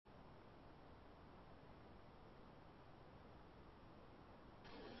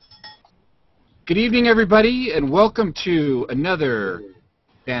Good evening, everybody, and welcome to another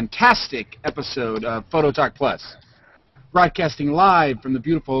fantastic episode of Photo Talk Plus, broadcasting live from the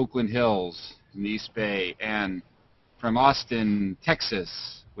beautiful Oakland Hills in the East Bay and from Austin,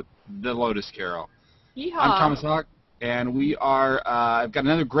 Texas, with the Lotus Carol. Yeehaw. I'm Thomas Hawk, and we are. I've got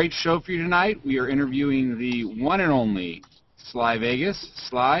another great show for you tonight. We are interviewing the one and only Sly Vegas.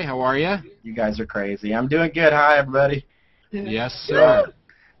 Sly, how are you? You guys are crazy. I'm doing good. Hi, everybody. Yes, sir.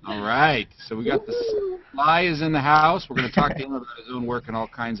 All right. So we got the Sly is in the house. We're going to talk to him about his own work and all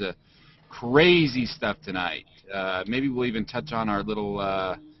kinds of crazy stuff tonight. Maybe we'll even touch on our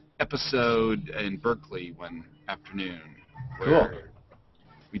little episode in Berkeley one afternoon. Cool.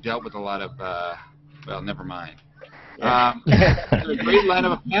 We dealt with a lot of, well, never mind. There's a great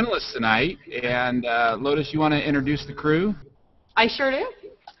lineup of panelists tonight. And Lotus, you want to introduce the crew? I sure do.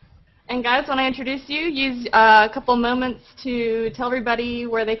 And guys, when I introduce you, use a couple moments to tell everybody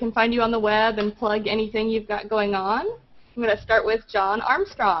where they can find you on the web and plug anything you've got going on. I'm going to start with John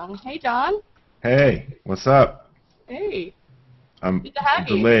Armstrong. Hey, John. Hey, what's up? Hey. I'm Good to have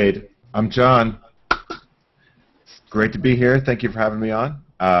you. delayed. I'm John. It's great to be here. Thank you for having me on.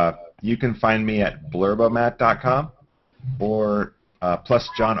 You can find me at blurbomat.com or plus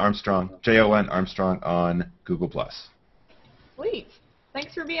John Armstrong, Jon Armstrong on Google+. Sweet.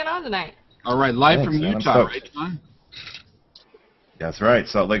 Thanks for being on tonight. All right, live Thanks, from man. I'm Utah, stoked. right, John? That's right,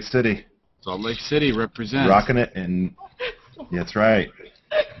 Salt Lake City. Salt Lake City represents. Rocking it, and that's right.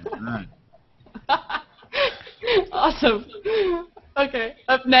 All right. Awesome. Okay.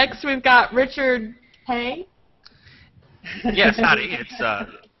 Up next, we've got Richard Hay. Yes, howdy. It's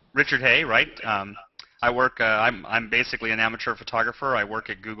Richard Hay, right? I work. I'm basically an amateur photographer. I work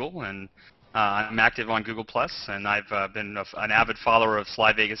at Google, and I'm active on Google+, and I've been an avid follower of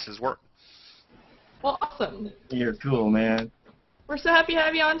Sly Vegas's work. Well, awesome. You're cool, man. We're so happy to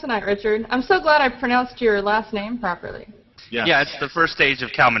have you on tonight, Richard. I'm so glad I pronounced your last name properly. Yes. Yeah, it's the first stage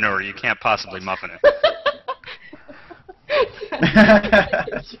of cow manure. You can't possibly muffin it.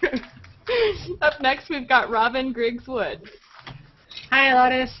 Up next, we've got Robin Griggs-Wood. Hi,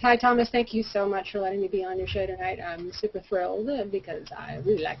 Lotus. Hi, Thomas. Thank you so much for letting me be on your show tonight. I'm super thrilled because I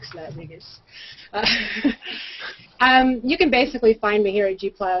really like Sly Vegas. You can basically find me here at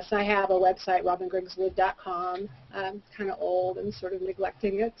G+. I have a website, robingrigswood.com. I'm kind of old and sort of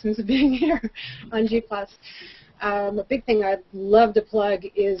neglecting it since being here on G+. A big thing I'd love to plug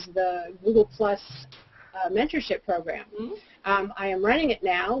is the Google+ mentorship program. Mm-hmm. I am running it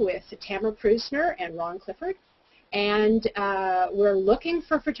now with Tamara Prusner and Ron Clifford. And we're looking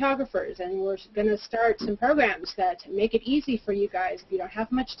for photographers, and we're going to start some programs that make it easy for you guys if you don't have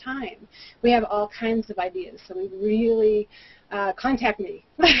much time. We have all kinds of ideas, so we really contact me.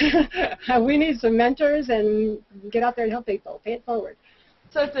 We need some mentors, and get out there and help people. Pay it forward.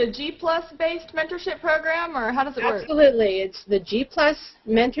 So it's a G+-based mentorship program, or how does it work? Absolutely. It's the G+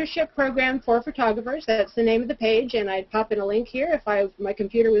 mentorship program for photographers. That's the name of the page, and I'd pop in a link here if my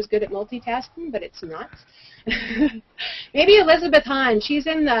computer was good at multitasking, but it's not. Maybe Elizabeth Hahn. She's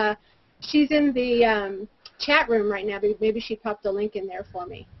in the chat room right now. Maybe she popped a link in there for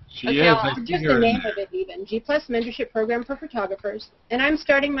me. She Okay, is. I'll- I see Just her the in name there. of it even. G+ mentorship program for photographers. And I'm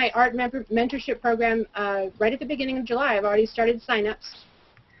starting my art mentorship program right at the beginning of July. I've already started sign-ups.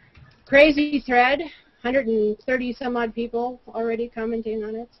 Crazy thread. 130 some odd people already commenting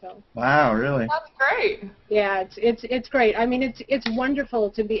on it. So Wow, really? That's great. yeah, it's great. I mean, it's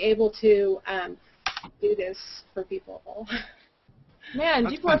wonderful to be able to do this for people. Man,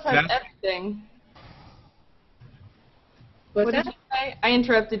 That's G+ has fantastic. everything. What's What that? did you say? I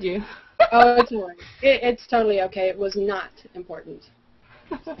interrupted you. Oh, it's all right. It's totally okay. It was not important.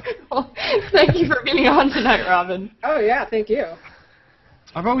 Well, thank you for being on tonight, Robin. Oh yeah, thank you.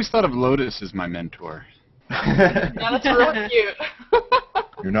 I've always thought of Lotus as my mentor. Yeah, that's real cute.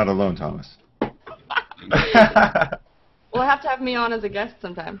 You're not alone, Thomas. Well, have to have me on as a guest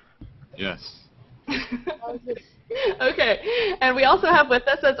sometime. Yes. Okay, and we also have with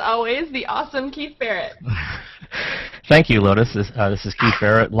us, as always, the awesome Keith Barrett. Thank you, Lotus. This is Keith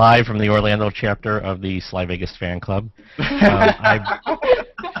Barrett, live from the Orlando chapter of the Sly Vegas Fan Club.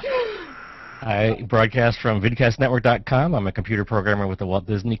 I broadcast from vidcastnetwork.com. I'm a computer programmer with the Walt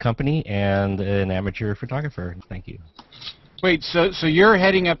Disney Company and an amateur photographer. Thank you. Wait, so you're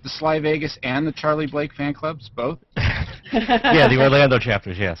heading up the Sly Vegas and the Charlie Blake fan clubs, both? Yeah, the Orlando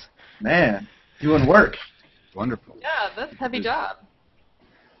chapters, yes. Man, doing work. Wonderful. Yeah, that's a heavy job.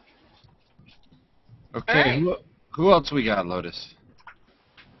 Okay, All right. who else we got, Lotus?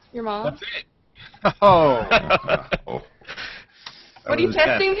 Your mom? That's it. Oh. Oh. What are you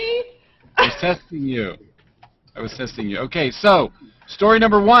testing me? I was testing you. Okay, so story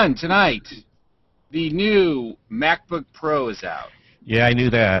number one tonight the new MacBook Pro is out. Yeah, I knew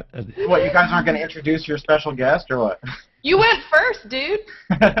that. What, you guys aren't going to introduce your special guest, or what? You went first, dude.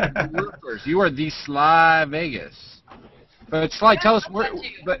 You are the Sly Vegas. But Sly, tell us where. Touch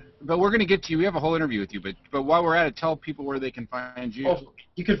you. But we're going to get to you. We have a whole interview with you. But while we're at it, tell people where they can find you. Well,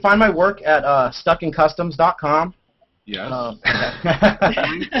 you can find my work at stuckincustoms.com. Yes.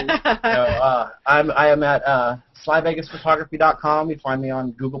 I am at slyvegasphotography.com. You find me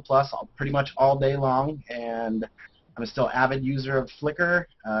on Google Plus pretty much all day long, and I'm still an avid user of Flickr,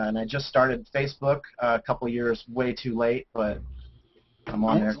 and I just started Facebook a couple years way too late, but I'm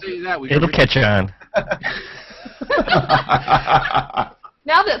on there. Don't say that. It'll catch on.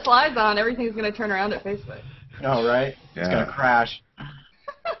 Now that Sly's on, everything's going to turn around at Facebook. Oh, right? It's going to crash.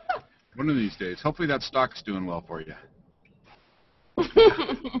 One of these days. Hopefully that stock's doing well for you.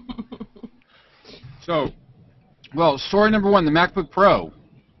 So, well, story number one, the MacBook Pro.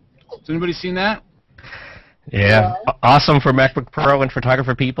 Has anybody seen that? Yeah, awesome for MacBook Pro and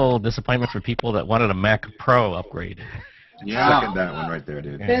photographer people. Disappointment for people that wanted a Mac Pro upgrade. Yeah. Second that one right there,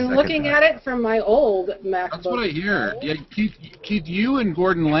 dude. Been Second looking that. at it from my old MacBook. That's what I hear. Yeah, Keith, you and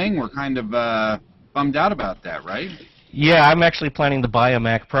Gordon Lang were kind of bummed out about that, right? Yeah, I'm actually planning to buy a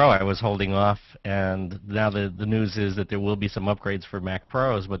Mac Pro. I was holding off, and now the news is that there will be some upgrades for Mac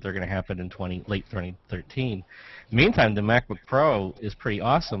Pros, but they're going to happen in late 2013. Meantime, the MacBook Pro is pretty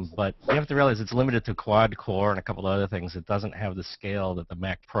awesome, but you have to realize it's limited to quad-core and a couple of other things. It doesn't have the scale that the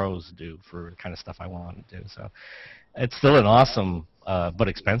Mac Pros do for the kind of stuff I want to do. So it's still an awesome but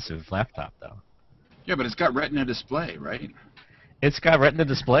expensive laptop, though. Yeah, but it's got Retina display, right? It's got Retina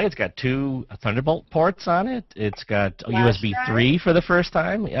display. It's got 2 Thunderbolt ports on it. It's got Flash USB drive? 3 for the first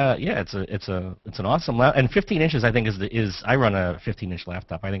time. Yeah, it's an awesome laptop. And 15 inches, I think, is I run a 15-inch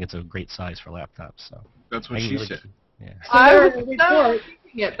laptop. I think it's a great size for laptops. So That's what she said. Yeah. So I there was are so reports.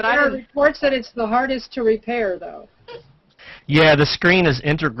 it, but I There are didn't. reports that it's the hardest to repair, though. Yeah, the screen is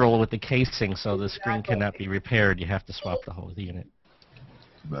integral with the casing, so the screen Exactly. cannot be repaired. You have to swap the whole unit.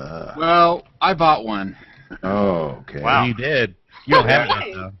 Well, I bought one. Oh, okay. Wow. You did. You don't have that,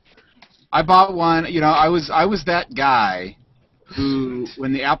 Nice. though. I bought one. You know, I was that guy who,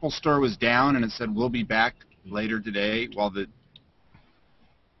 when the Apple Store was down and it said we'll be back later today, while the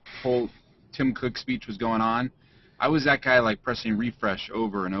whole Tim Cook speech was going on, I was that guy like pressing refresh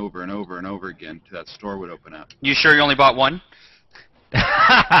over and over and over and over again till that store would open up. You sure you only bought one?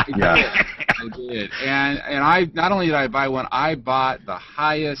 Yeah. I did, and I not only did I buy one, I bought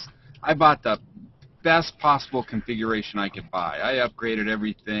the best possible configuration I could buy. I upgraded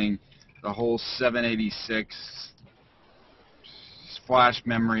everything, the whole 786 flash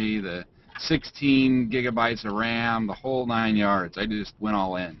memory, the 16 gigabytes of RAM, the whole 9 yards. I just went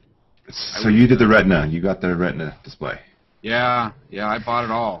all in. So you did the Retina. You got the Retina display. Yeah, I bought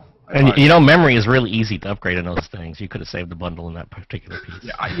it all. And you know, memory is really easy to upgrade in those things. You could have saved the bundle in that particular piece.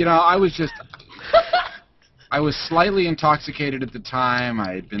 Yeah, I was slightly intoxicated at the time.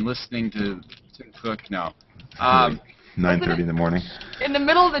 I had been listening to Tim Cook. No. 9:30 in the morning. In the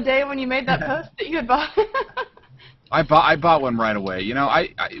middle of the day when you made that post that you had bought. I bought one right away. You know,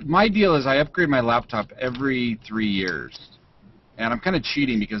 my deal is I upgrade my laptop every 3 years. And I'm kind of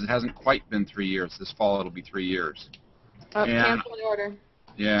cheating because it hasn't quite been 3 years. This fall it'll be 3 years. Yeah. Cancel the order.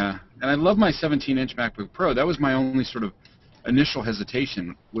 Yeah. And I love my 17-inch MacBook Pro. That was my only sort of initial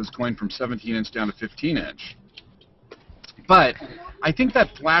hesitation, was going from 17-inch down to 15-inch. But I think that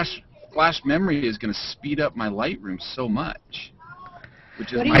flash memory is going to speed up my Lightroom so much.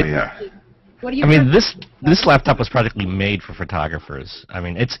 Which is What do my you yeah. What do you I mean, think? this laptop was practically made for photographers. I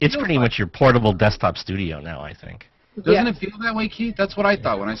mean, it's pretty much your portable desktop studio now, I think. Doesn't Yes. it feel that way, Keith? That's what I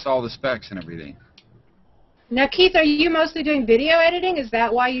thought when I saw all the specs and everything. Now, Keith, are you mostly doing video editing? Is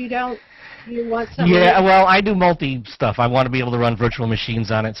that why you want something? Yeah, well, I do multi stuff. I want to be able to run virtual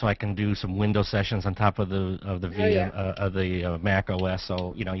machines on it, so I can do some Windows sessions on top of the Mac OS.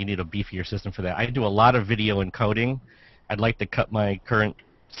 So you need a beefier system for that. I do a lot of video encoding. I'd like to cut my current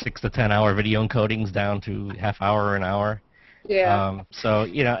 6 to 10 hour video encodings down to half hour or an hour. Yeah. So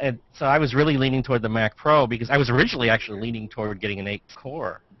I was really leaning toward the Mac Pro because I was originally actually leaning toward getting an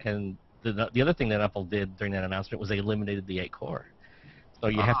 8-core, and the other thing that Apple did during that announcement was they eliminated the 8-core. So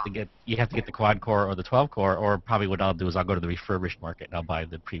you have to get the quad core or the 12-core, or probably what I'll do is I'll go to the refurbished market and I'll buy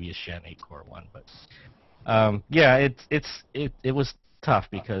the previous Gen 8-core one. But it was tough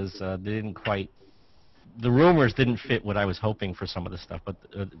because the rumors didn't fit what I was hoping for some of the stuff. But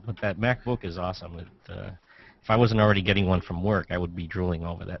that MacBook is awesome. If I wasn't already getting one from work, I would be drooling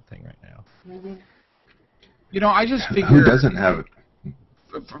over that thing right now. Mm-hmm. I just figure Who doesn't have it?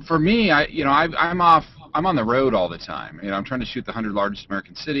 For me, I'm on the road all the time. I'm trying to shoot the 100 largest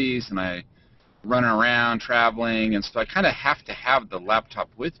American cities, and I running around, traveling, and so I kind of have to have the laptop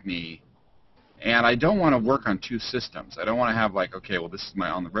with me. And I don't want to work on two systems. I don't want to have like, okay, well, this is my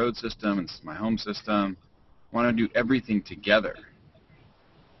on-the-road system, and this is my home system. I want to do everything together.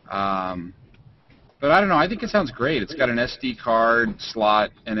 But I don't know. I think it sounds great. It's got an SD card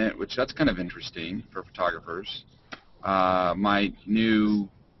slot in it, which that's kind of interesting for photographers. My new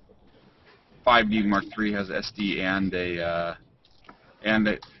 5D Mark III has SD and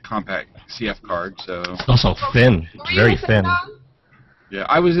a compact CF card. So It's also thin. What It's were you very gonna say, thin. Tom? yeah,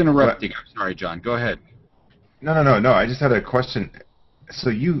 I was interrupting. I'm sorry, John. Go ahead. No. I just had a question.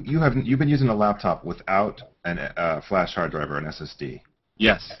 So you've been using a laptop without a flash hard drive or an SSD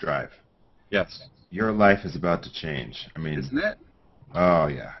Yes. drive. Yes. Your life is about to change. I mean, Isn't it? oh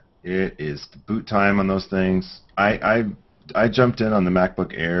yeah, it is the boot time on those things. I jumped in on the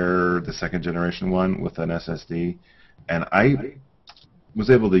MacBook Air, the second generation one, with an SSD, and I was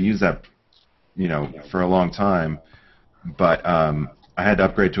able to use that, for a long time. But I had to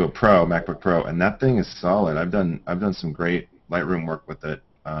upgrade to a Pro, MacBook Pro, and that thing is solid. I've done some great Lightroom work with it.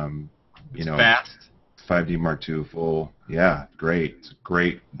 Fast. 5D Mark II full. Yeah, great. It's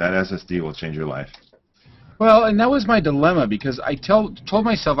great. That SSD will change your life. Well, and that was my dilemma because I told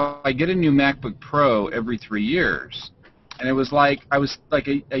myself I get a new MacBook Pro every 3 years, and it was like I was like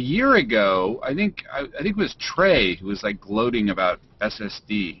a year ago. I think it was Trey who was like gloating about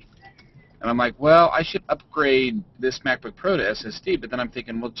SSD, and I'm like, well, I should upgrade this MacBook Pro to SSD. But then I'm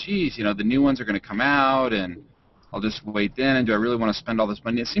thinking, well, geez, the new ones are going to come out, and I'll just wait then. And do I really want to spend all this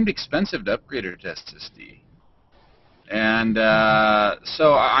money? It seemed expensive to upgrade it to SSD. And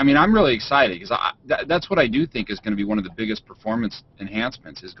so, I mean, I'm really excited because that's what I do think is going to be one of the biggest performance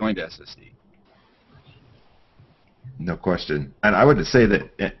enhancements is going to SSD. No question. And I would say that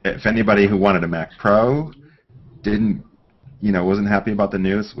if anybody who wanted a Mac Pro wasn't happy about the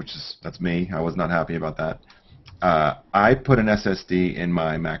news, that's me. I was not happy about that. I put an SSD in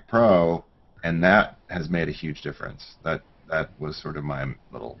my Mac Pro, and that has made a huge difference. That was sort of my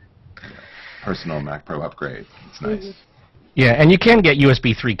little personal Mac Pro upgrade. It's nice. Yeah, and you can get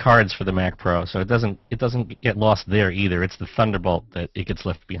USB 3 cards for the Mac Pro, so it doesn't get lost there either. It's the Thunderbolt that it gets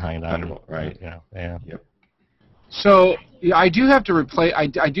left behind on. Thunderbolt, right? Yeah. Yep. So yeah, I do have to replace.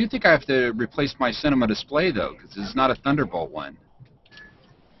 I do think I have to replace my Cinema display though, because it's not a Thunderbolt one.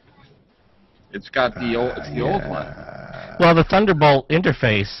 It's got the old. It's the old one. Well, the Thunderbolt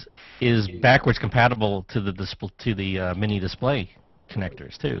interface is backwards compatible to the mini display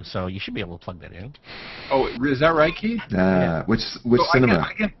connectors too, so you should be able to plug that in. Oh, is that right, Keith? Which So Cinema?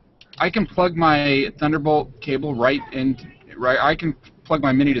 I can plug my Thunderbolt cable right in. Right, I can plug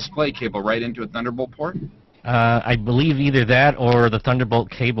my mini display cable right into a Thunderbolt port. I believe either that or the Thunderbolt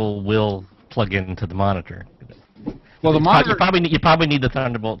cable will plug into the monitor. Well, the monitor. You probably need the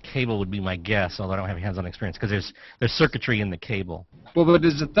Thunderbolt cable would be my guess, although I don't have hands-on experience because there's circuitry in the cable. Well, but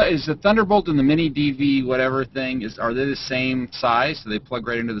is the Thunderbolt and the mini DV whatever thing are they the same size? So they plug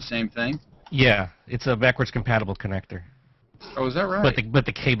right into the same thing? Yeah, it's a backwards compatible connector. Oh, is that right? But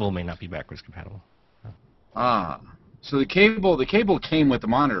the cable may not be backwards compatible. Ah. So the cable came with the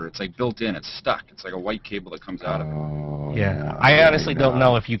monitor. It's like built in. It's stuck. It's like a white cable that comes out of it. Oh, Yeah, no, I honestly don't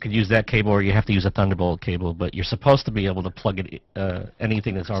no. know if you could use that cable or you have to use a Thunderbolt cable, but you're supposed to be able to plug it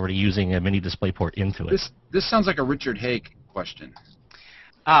anything that's already using a mini display port into it. This sounds like a Richard Hake question.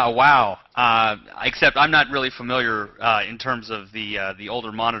 Wow. Except I'm not really familiar in terms of the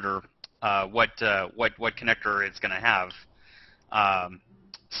older monitor, what connector it's going to have.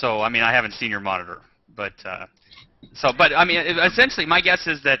 So I mean, I haven't seen your monitor, but I mean, essentially, my guess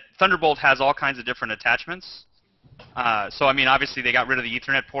is that Thunderbolt has all kinds of different attachments. So I mean, obviously they got rid of the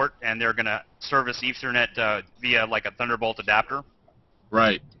Ethernet port, and they're going to service Ethernet via like a Thunderbolt adapter.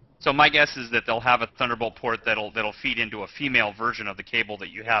 Right. So my guess is that they'll have a Thunderbolt port that'll feed into a female version of the cable that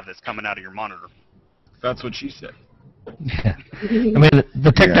you have that's coming out of your monitor. That's what she said. I mean,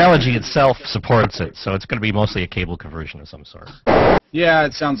 the technology itself supports it, so it's going to be mostly a cable conversion of some sort. Yeah,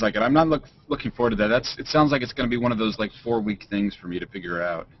 it sounds like it. I'm not looking forward to that. It sounds like it's going to be one of those like 4-week things for me to figure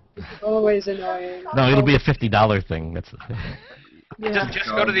out. Always annoying. No, it'll be a $50 thing. That's the thing. Yeah.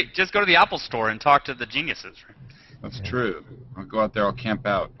 Just go to the Apple Store and talk to the geniuses. That's true. I'll go out there. I'll camp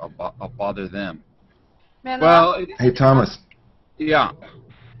out. I'll bother them. Man, Well, Hey, Thomas, yeah.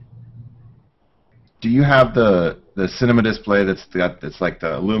 do you have the Cinema display that's like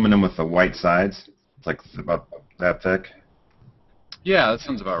the aluminum with the white sides? It's like about that thick. Yeah, that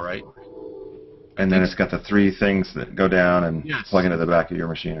sounds about right. And then it's got the 3 things that go down and Yes. plug into the back of your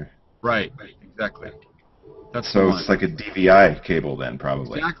machine. Right. Exactly. That's the So one. it's like a DVI cable then,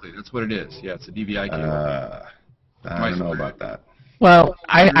 probably. Exactly. That's what it is. Yeah, it's a DVI cable. I don't know about that. Well,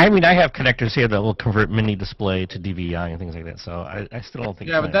 I mean, I have connectors here that will convert mini display to DVI and things like that, so I still don't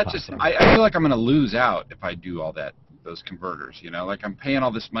think Yeah, it's but that not just, possible. I feel like I'm going to lose out if I do all that, those converters, you know? Like, I'm paying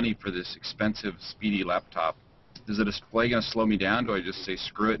all this money for this expensive, speedy laptop. Is the display going to slow me down? Do I just say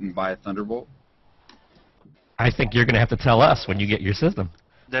screw it and buy a Thunderbolt? I think you're going to have to tell us when you get your system.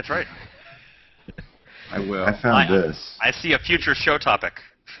 That's right. I will. I found this. I see a future show topic.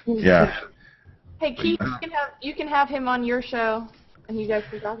 Yeah. Hey Keith, you can have him on your show, and you guys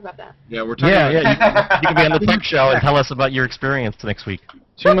can talk about that. Yeah, we're talking Yeah, about you can be on the tech show and tell us about your experience next week.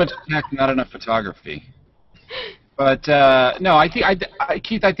 too much tech, not enough photography. But, no,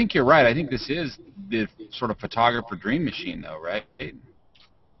 Keith, I think you're right. I think this is the sort of photographer dream machine, though, right?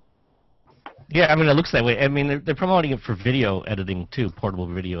 Yeah, I mean, it looks that way. I mean, they're promoting it for video editing too, portable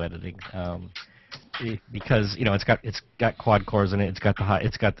video editing, because it's got quad cores in it. It's got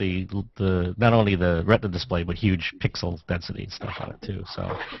the not only the Retina display but huge pixel density and stuff on it too.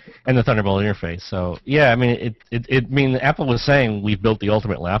 So, and the Thunderbolt interface. So, yeah, I mean, Apple was saying we've built the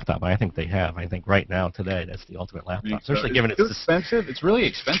ultimate laptop. I think they have. I think right now today that's the ultimate laptop. Especially given it's expensive. It's really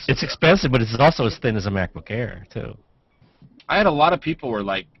expensive. It's expensive, but it's also as thin as a MacBook Air too. I had a lot of people were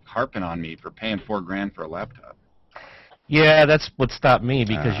like harping on me for paying $4,000 for a laptop. Yeah, that's what stopped me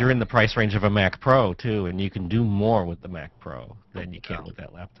because you're in the price range of a Mac Pro too, and you can do more with the Mac Pro than you can with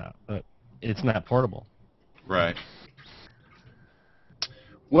that laptop. But it's not portable. Right.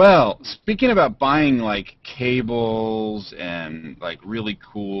 Well, speaking about buying like cables and like really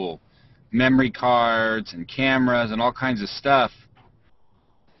cool memory cards and cameras and all kinds of stuff,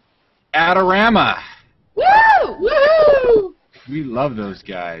 Adorama. Woo! Woo! We love those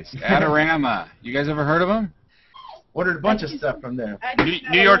guys. Adorama. You guys ever heard of them? Ordered a bunch of stuff from there.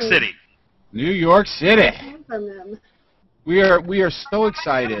 New York City. New York City. From them. We are so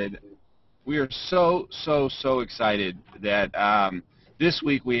excited. We are so excited that this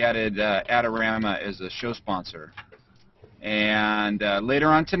week we added Adorama as a show sponsor. And later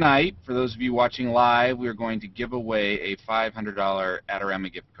on tonight, for those of you watching live, we are going to give away a $500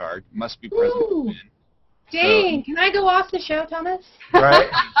 Adorama gift card. Must be present to win. Dang, can I go off the show, Thomas? Right?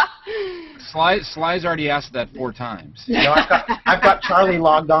 Sly's already asked that 4 times. You know, I've got Charlie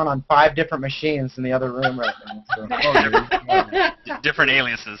logged on 5 different machines in the other room right now. So. Different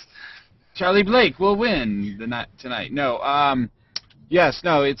aliases. Charlie Blake will win tonight. No, yes,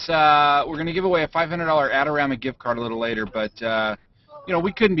 no, it's we're going to give away a $500 Adorama gift card a little later, but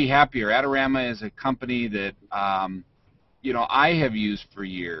we couldn't be happier. Adorama is a company that I have used for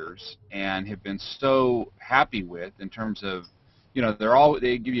years and have been so happy with in terms of,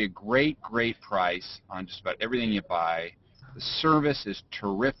 they give you a great price on just about everything you buy. The service is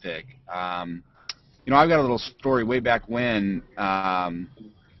terrific. I've got a little story way back when the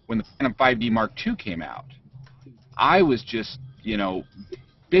Phantom 5D Mark II came out. I was just,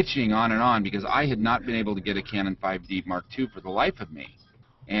 bitching on and on because I had not been able to get a Canon 5D Mark II for the life of me.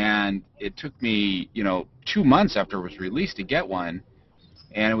 And it took me, 2 months after it was released to get one.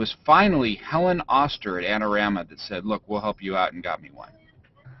 And it was finally Helen Oster at Adorama that said, look, we'll help you out, and got me one.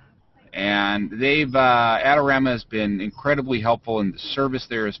 And Adorama has been incredibly helpful, and the service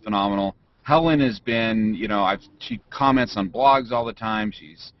there is phenomenal. Helen has been, she comments on blogs all the time.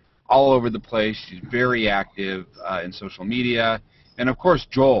 She's all over the place. She's very active in social media. And, of course,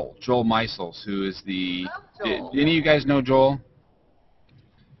 Joel Meisels, who is any of you guys know Joel?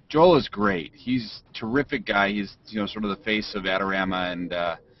 Joel is great. He's a terrific guy. He's sort of the face of Adorama, and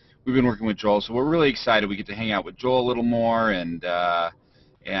we've been working with Joel, so we're really excited. We get to hang out with Joel a little more, and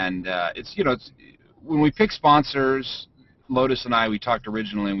it's when we pick sponsors, Lotus and I, we talked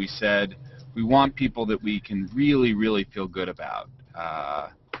originally, and we said we want people that we can really feel good about,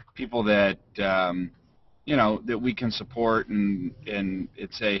 people that that we can support and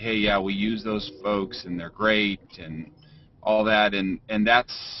say, hey, yeah, we use those folks, and they're great, and all that, and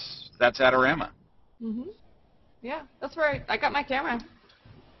that's Adorama. Mhm. Yeah, that's where I got my camera.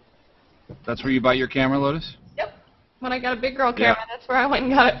 That's where you buy your camera, Lotus? Yep. When I got a big girl camera, that's where I went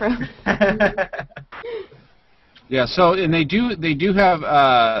and got it from. Yeah. So, and they do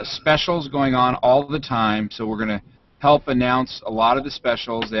have specials going on all the time. So we're gonna help announce a lot of the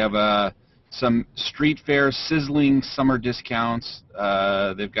specials. They have some Street Fair sizzling summer discounts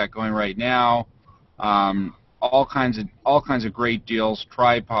they've got going right now. All kinds of great deals: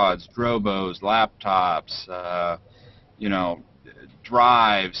 tripods, Drobos, laptops,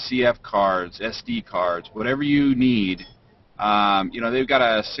 drives, CF cards, SD cards, whatever you need. They've got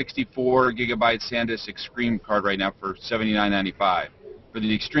a 64 gigabyte SanDisk Extreme card right now for $79.95 for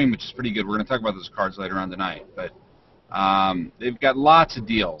the Extreme, which is pretty good. We're going to talk about those cards later on tonight, but they've got lots of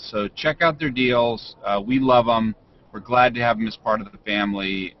deals. So check out their deals. We love them. we're glad to have him as part of the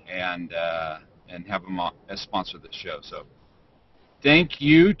family and have him as sponsor of the show. So thank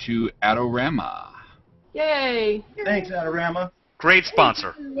you to Adorama. Yay! Thanks, Adorama. Great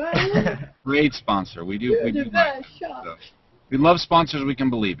sponsor. Great sponsor. We do like them. So, we love sponsors we can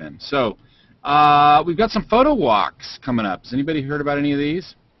believe in. So we've got some photo walks coming up. Has anybody heard about any of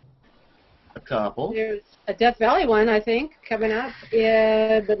these? A couple. There's a Death Valley one, I think, coming up.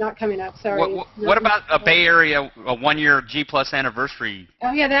 Yeah, but not coming up, sorry. What about a Bay Area, a 1-year G Plus anniversary?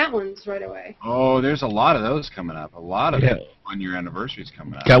 Oh, yeah, that one's right away. Oh, there's a lot of those coming up. A lot of 1-year anniversaries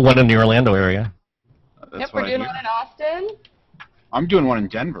coming up. Got one in the Orlando area. That's Yep, what we're I doing hear. one in Austin. I'm doing one in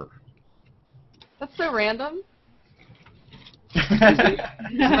Denver. That's so random. Isn't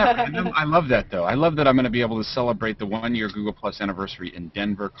that random? I love that, though. I love that I'm going to be able to celebrate the 1-year Google Plus anniversary in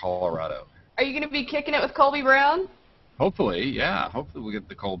Denver, Colorado. Are you going to be kicking it with Colby Brown? Hopefully, yeah. Hopefully we'll get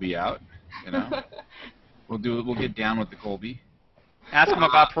the Colby out. You know, we'll get down with the Colby. Ask him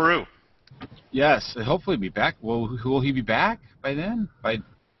about Peru. Yes, hopefully be back. Well, will he be back by then? By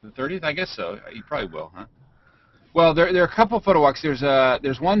the 30th? I guess so. He probably will, huh? Well, there are a couple of photo walks.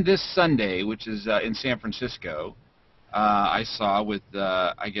 There's one this Sunday, which is in San Francisco. I saw with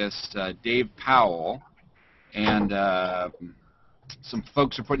Dave Powell, and some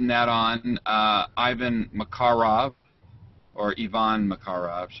folks are putting that on. Ivan Makarov, or Ivan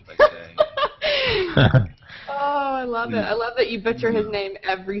Makarov, should I say? Oh, I love it. I love that you butcher his name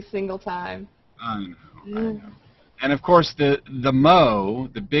every single time. I know. And of course the Mo,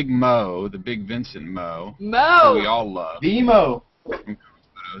 the big Mo, the big Vincent Mo, who we all love. The Mo.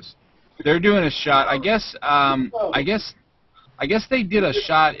 They're doing a shot. I guess they did a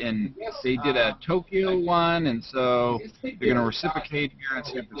shot they did a Tokyo one, and so they're going to reciprocate here in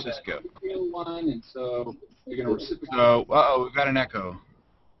San Francisco. Uh-oh, we've got an echo.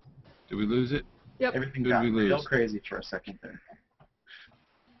 Did we lose it? Yep. Everything Who got did we real lose? crazy for a second there.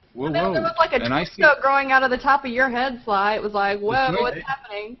 Whoa, And then whoa. there was like a And I twist see, coat growing out of the top of your head, Sly. It was like, whoa, right. what's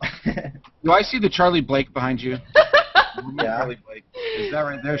happening? do I see the Charlie Blake behind you? Yeah. Charlie Blake. Is that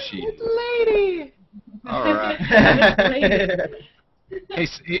right? There she is. Lady. All right.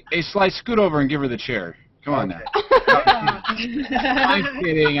 Hey, Sly, scoot over and give her the chair. Come on now.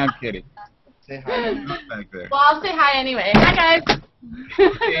 I'm kidding. Say hi. Back there. Well, I'll say hi anyway. Hi, guys.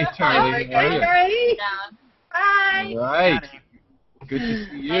 Hey, Charlie. How are you? Ready? Hi. All right. Good to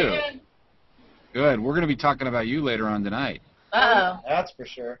see you. Good. We're going to be talking about you later on tonight. Uh-oh. That's for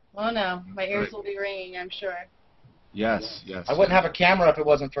sure. Oh, no. My ears will be ringing, I'm sure. Yes. I wouldn't have a camera if it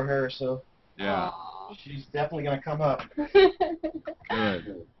wasn't for her, so Yeah. Aw. she's definitely going to come up.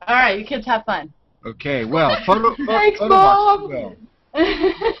 Good. All right, you kids have fun. Okay. Well, photo Thanks, walks. Mom.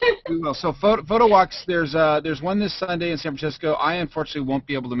 We will. So photo walks. There's one this Sunday in San Francisco. I unfortunately won't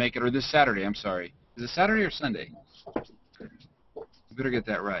be able to make it, or this Saturday. I'm sorry. Is it Saturday or Sunday? You better get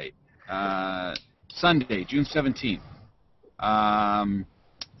that right. Sunday, June 17th.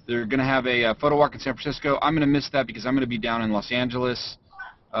 They're going to have a photo walk in San Francisco. I'm going to miss that because I'm going to be down in Los Angeles,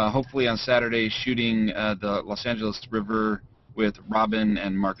 hopefully on Saturday, shooting the Los Angeles River with Robin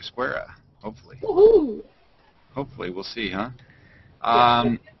and Mark Esquera. Hopefully. Woohoo. Hopefully. We'll see, huh?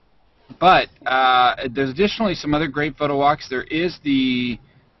 But there's additionally some other great photo walks. There is the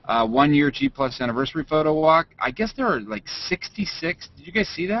 1-year G Plus anniversary photo walk. I guess there are like 66. Did you guys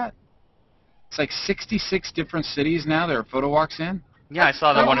see that? It's like 66 different cities now there are photo walks in. Yeah, I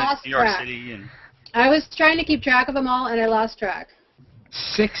saw that I one in lost New York track. City. And I was trying to keep track of them all, and I lost track.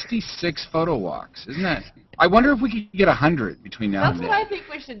 66 photo walks. Isn't that? I wonder if we could get 100 between now That's and what then. I think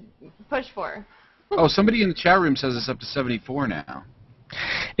we should push for. Oh, somebody in the chat room says it's up to 74 now.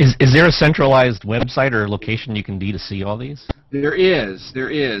 Is there a centralized website or location you can be to see all these? There is.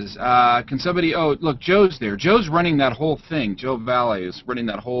 Can somebody? Oh, look, Joe's there. Joe's running that whole thing. Joe Valle is running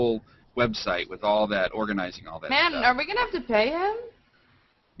that whole website with all that, organizing all that Man, stuff. are we going to have to pay him?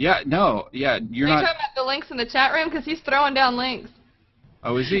 Yeah, no, yeah, you're Are you not. talking about the links in the chat room? Because he's throwing down links.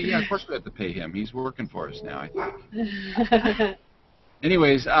 Oh, is he? Yeah, of course we have to pay him. He's working for us now, I think.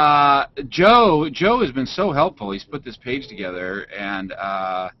 Anyways, Joe has been so helpful. He's put this page together, and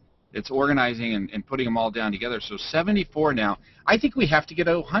it's organizing and putting them all down together. So 74 now. I think we have to get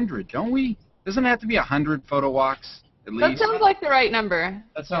 100, don't we? Doesn't it have to be 100 photo walks at That least? sounds like the right number.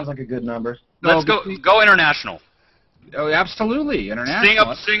 That sounds like a good number. let's No, go international. Oh, absolutely,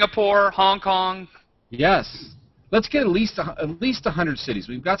 international. Singapore, Hong Kong. Yes. Let's get at least 100 cities.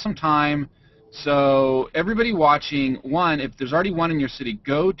 We've got some time. So everybody watching, if there's already one in your city,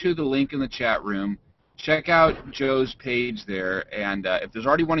 go to the link in the chat room, check out Joe's page there, and if there's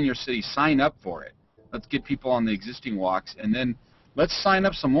already one in your city, sign up for it. Let's get people on the existing walks, and then let's sign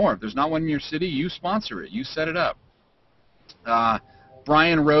up some more. If there's not one in your city, you sponsor it. You set it up.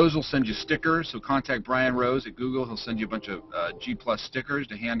 Brian Rose will send you stickers, so contact Brian Rose at Google. He'll send you a bunch of G Plus stickers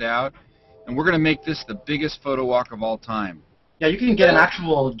to hand out. And we're going to make this the biggest photo walk of all time. Yeah, you can get an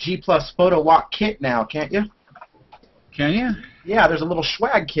actual G Plus photo walk kit now, can't you? Can you? Yeah, there's a little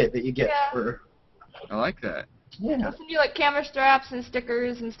swag kit that you get for... I like that. Yeah. They'll send you like camera straps and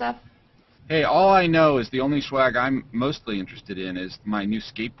stickers and stuff. Hey, all I know is the only swag I'm mostly interested in is my new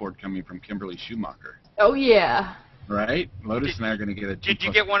skateboard coming from Kimberly Schumacher. Oh yeah. Right? Lotus and I are going to get a G+. Did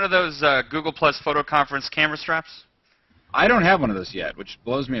you get one of those Google Plus photo conference camera straps? I don't have one of those yet, which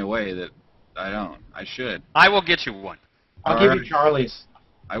blows me away that I don't. I should. I will get you one. I'll give you Charlie's.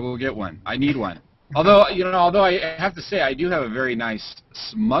 I will get one. I need one. Although I have to say I do have a very nice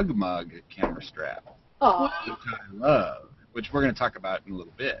Smug Mug camera strap, Oh, which I love, which we're going to talk about in a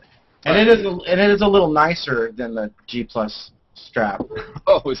little bit. And it is a little nicer than the G Plus strap.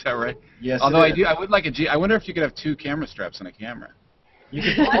 Oh, is that right? Yes. Although it is. I would like a G. I wonder if you could have 2 camera straps on a camera. You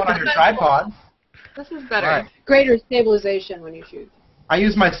can put one on your tripod. This is better. Right. greater stabilization when you shoot. I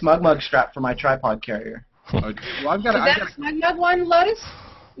use my Smug Mug strap for my tripod carrier. Well, I've got. Is that a Smug Mug one, Lotus?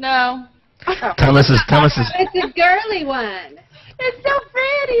 No. Thomas is It's a girly one. It's so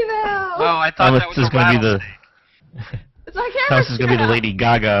pretty though. Oh, I thought that Thomas was is a going to be the rattlesnake. It's my camera Thomas is going to be the strap. Lady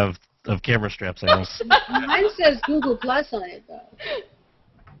Gaga of camera straps, I think. Mine says Google Plus on it, though.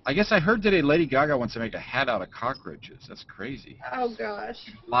 I guess I heard today Lady Gaga wants to make a hat out of cockroaches. That's crazy. Oh, gosh.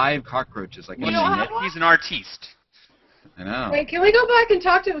 Live cockroaches, like You in don't the have net. one? He's an artiste. I know. Wait, can we go back and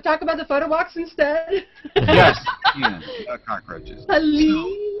talk about the photo box instead? Yes, yeah, cockroaches.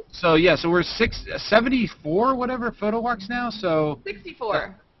 Ali. So yeah, so we're 74 whatever photo walks now. So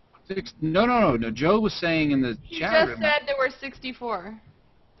 64. no. Joe was saying in the He chat just room. said there were 64.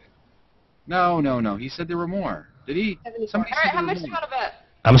 No. He said there were more. Did he? 74. Somebody All right, said how there much were do you more. want to bet?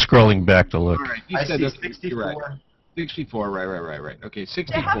 I'm scrolling back to look. All right. He I said see that's 64. Right. 64. Right. Okay,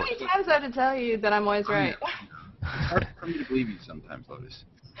 64. How many times do I have to tell you that I'm always right? It's hard for me to believe you sometimes, Lotus.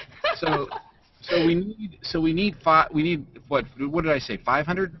 So we need what did I say?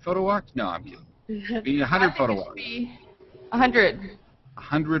 500 photo walks? No, I'm kidding. We need 100 photo walks. 100.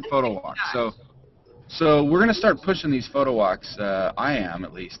 100 photo walks. So we're gonna start pushing these photo walks. I am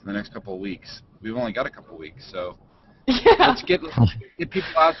at least in the next couple of weeks. We've only got a couple of weeks, so Yeah. let's get people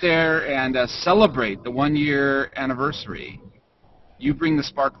out there and celebrate the 1-year anniversary. You bring the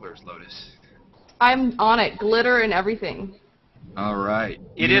sparklers, Lotus. I'm on it. Glitter and everything. All right.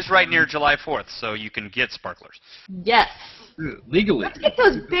 It is right near July 4th, so you can get sparklers. Yes. Legally. Let's get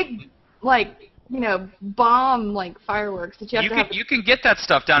those big, like, bomb, like, fireworks that you have to have. You can get that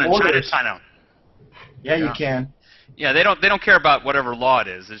stuff down in Orders. Chinatown. Yeah, you can. Yeah, they don't care about whatever law it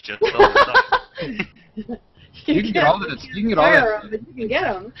is. It's just they'll sell. You can get all that. You can get all that. But you can get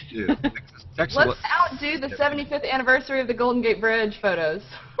them. Dude, Texas, Let's outdo the 75th anniversary of the Golden Gate Bridge photos.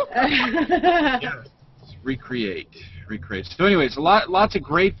 recreate. So anyways, lots of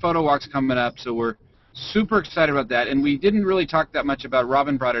great photo walks coming up, so we're super excited about that. And we didn't really talk that much about,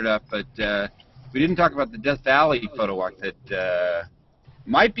 Robin brought it up, but we didn't talk about the Death Valley photo walk that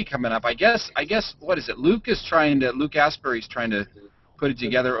might be coming up. I guess what is it? Luke Asbury's trying to put it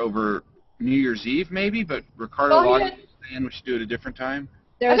together over New Year's Eve maybe, but Ricardo Loggins is saying we should do it a different time.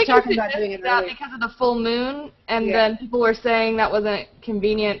 They I was think talking we about should doing miss it that early. because of the full moon, and Yeah. then people were saying that wasn't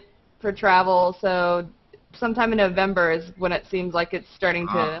convenient for travel, so sometime in November is when it seems like it's starting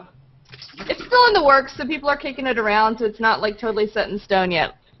to... It's still in the works, so people are kicking it around, so it's not like totally set in stone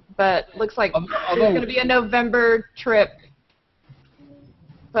yet. But looks like Although- there's going to be a November trip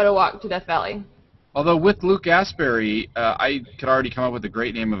photo walk to Death Valley. Although with Luke Asbury, I could already come up with a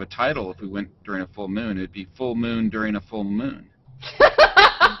great name of a title if we went during a full moon. It'd be Full Moon During a Full Moon.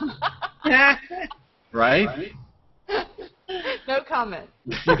 Right? No comment.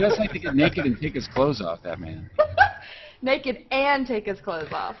 He does like to get naked and take his clothes off, that man. Naked and take his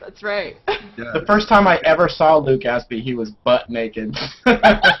clothes off. That's right. The first time I ever saw Luke Asby, he was butt naked.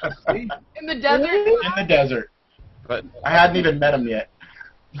 In the desert. In the desert. But I hadn't even met him yet.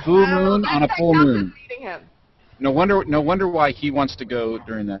 full moon That's on a full not moon. meeting him. No wonder why he wants to go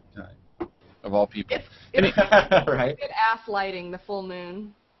during that time, of all people. It's Right? good ass lighting, the full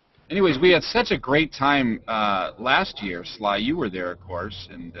moon. Anyways, we had such a great time last year. Sly, you were there, of course.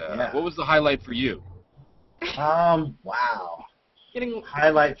 And Yeah. what was the highlight for you? Wow. Getting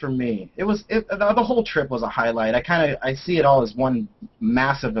Highlight for me. The whole trip was a highlight. I see it all as one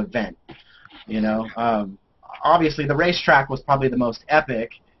massive event. You know, obviously the racetrack was probably the most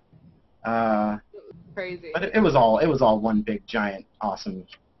epic. crazy. But it was all one big giant awesome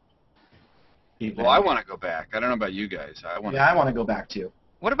event. Well, I want to go back. I don't know about you guys. I want. Yeah, I want to go back too.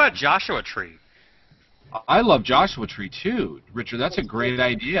 What about Joshua Tree? I love Joshua Tree too, Richard. That's a great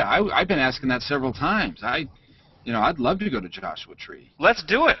idea. I've been asking that several times. I'd love to go to Joshua Tree. Let's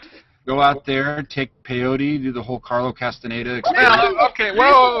do it. Go out there, take peyote, do the whole Carlo Castaneda experience. Well, okay,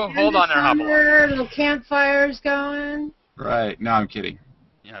 whoa, hold on there, Hopple. Little campfires going. Right. No, I'm kidding.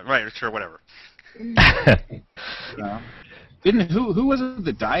 Yeah, right, sure, whatever. Who was it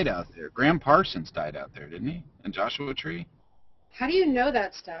that died out there? Graham Parsons died out there, didn't he? In Joshua Tree? How do you know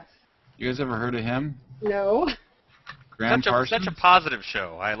that stuff? You guys ever heard of him? No. Graham Parsons? Such a positive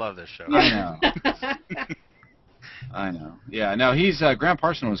show. I love this show. I know. I know. Yeah, no, Graham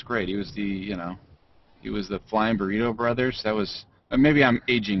Parsons was great. He was he was the Flying Burrito Brothers. That was, maybe I'm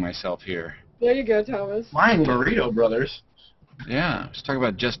aging myself here. There you go, Thomas. Flying Burrito Brothers. Yeah, let's talk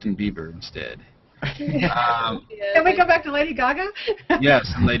about Justin Bieber instead. Can we go back to Lady Gaga?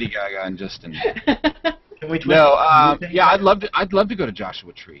 Yes, and Lady Gaga and Justin. Can we twist yeah, I'd love to go to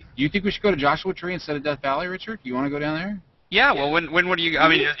Joshua Tree. Do you think we should go to Joshua Tree instead of Death Valley, Richard? Do you want to go down there? Yeah, well, when would you? I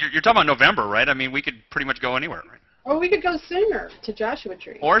mean, you're talking about November, right? I mean, we could pretty much go anywhere, right? Or we could go sooner to Joshua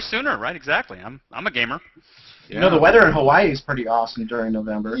Tree. Or sooner, right? Exactly. I'm a gamer. Yeah. You know, the weather in Hawaii is pretty awesome during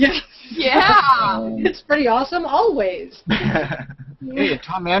November. Yeah. It's pretty awesome always. Hey,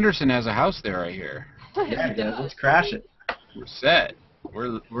 Tom Anderson has a house there, I hear. Yeah, guys, let's crash it. We're set.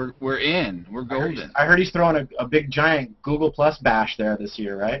 We're in. We're golden. I heard he's throwing a big giant Google Plus bash there this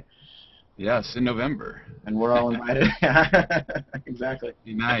year, right? Yes, in November. And we're all invited. Yeah, exactly.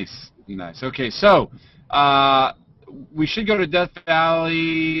 Be nice. Be nice. Okay, so we should go to Death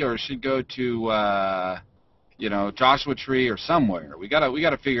Valley, or should go to Joshua Tree or somewhere. We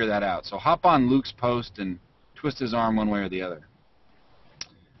gotta figure that out. So hop on Luke's post and twist his arm one way or the other.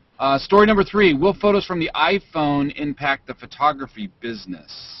 Story number 3: Will photos from the iPhone impact the photography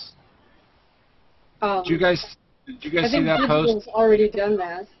business? Did you guys see that post? I think Digital's already done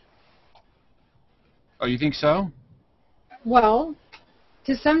that. Oh, you think so? Well,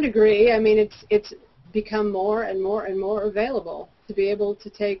 to some degree. I mean, it's become more and more and more available to be able to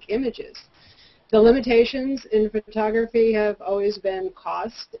take images. The limitations in photography have always been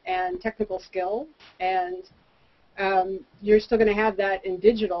cost and technical skill, and you're still going to have that in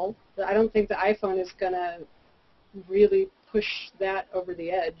digital. But I don't think the iPhone is going to really push that over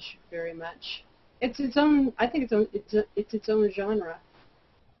the edge very much. It's its own. I think it's its own genre.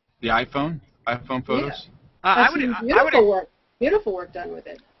 The iPhone photos. Yeah. Beautiful work done with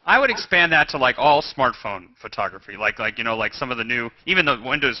it. I would expand that to like all smartphone photography, like some of the new, even the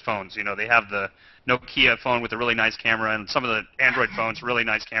Windows phones. You know, they have the Nokia phone with a really nice camera, and some of the Android phones really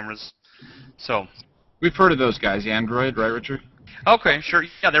nice cameras. So we've heard of those guys, Android, right, Richard? Okay, sure.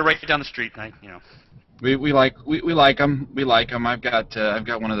 Yeah, they're right down the street. We like them. We like them. I've got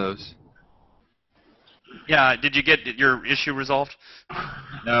one of those. Yeah. Did you get your issue resolved?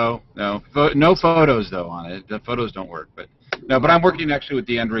 No photos though on it. The photos don't work, but I'm working actually with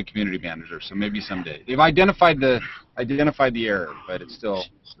the Android community manager, so maybe someday. They've identified the error, but it still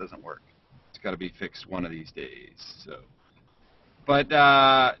doesn't work. It's got to be fixed one of these days. So, but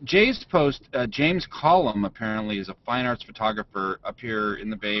Jay's post, James Collum apparently is a fine arts photographer up here in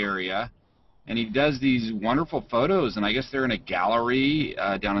the Bay Area, and he does these wonderful photos, and I guess they're in a gallery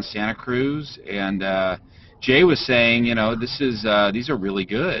down in Santa Cruz, and Jay was saying, these are really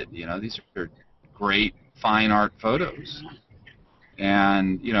good. These are great fine art photos.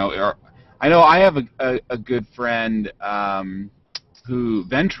 And, I know I have a good friend who,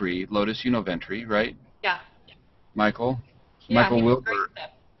 Ventry, Lotus, you know Ventry, right? Yeah. Michael Yeah, Wilbur,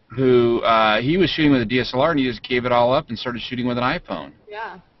 who he was shooting with a DSLR, and he just gave it all up and started shooting with an iPhone.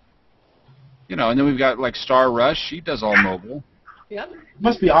 Yeah. And then we've got, like, Star Rush. She does all mobile. Yep. It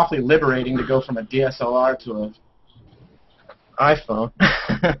must be awfully liberating to go from a DSLR to an iPhone.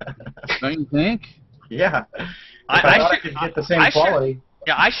 Don't you think? Yeah. I could get the same quality.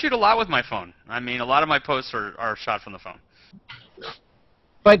 I shoot a lot with my phone. I mean, a lot of my posts are shot from the phone.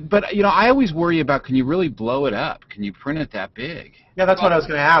 But I always worry about, can you really blow it up? Can you print it that big? Yeah, that's what I was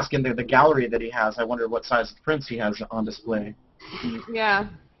going to ask. In the gallery that he has, I wonder what size prints he has on display. Yeah.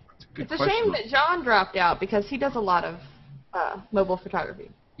 It's a shame that John dropped out because he does a lot of mobile photography.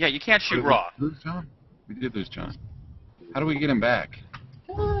 Yeah, you can't shoot raw. Lose John? We did lose John. How do we get him back?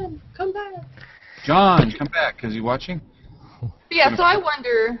 John, come back. John, come back. Is he watching? Yeah, so I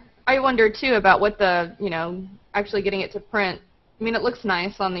wonder too about what the, actually getting it to print. I mean, it looks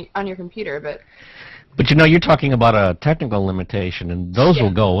nice on your computer, but you're talking about a technical limitation, and those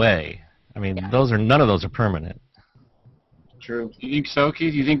will go away. I mean, none of those are permanent. True. You think so,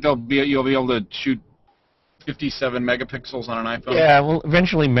 Keith? You think you'll be able to shoot 57 megapixels on an iPhone? Yeah, well,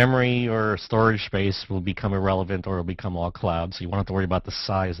 eventually memory or storage space will become irrelevant or it'll become all cloud, so you won't have to worry about the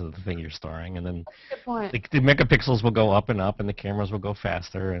size of the thing you're storing. And then Good point. the megapixels will go up and up, and the cameras will go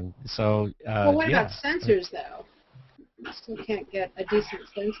faster. And so, Well, what yeah. about sensors, though? You still can't get a decent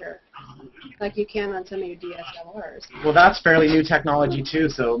sensor like you can on some of your DSLRs. Well, that's fairly new technology too.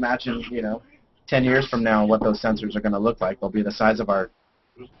 So imagine, 10 years from now, what those sensors are going to look like. They'll be the size of our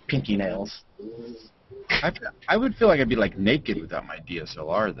pinky nails. I would feel like I'd be like naked without my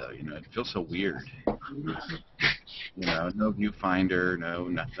DSLR, though. It feels so weird. No viewfinder, no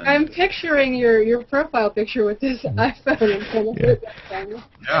nothing. I'm picturing your profile picture with this iPhone in front of it.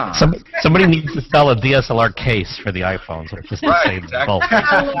 Yeah. Somebody needs to sell a DSLR case for the iPhone, so it's just to Right, save the exactly. bulk.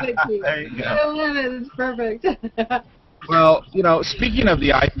 I love it, Keith. There you go. I love it. It's perfect. Well, speaking of the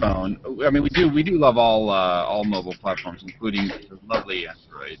iPhone, I mean, we do love all mobile platforms, including the lovely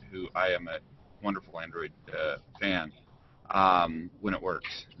Android, who I am a wonderful Android fan when it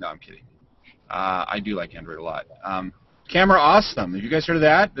works. No, I'm kidding. I do like Android a lot. Camera Awesome. Have you guys heard of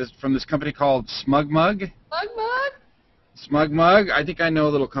that? From this company called SmugMug. SmugMug? SmugMug. I think I know a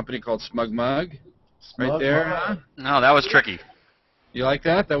little company called SmugMug. Right there, huh? No, that was tricky. You like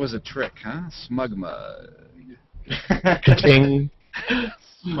that? That was a trick, huh? SmugMug. Ka-ching.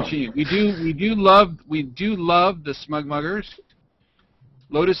 Gee, we do love the SmugMuggers.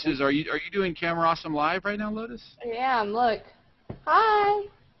 Lotus are you doing Camera Awesome live right now, Lotus? I am. Look. Hi.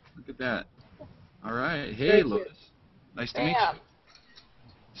 Look at that. All right. Hey, Lotus. Nice to meet Yeah. you.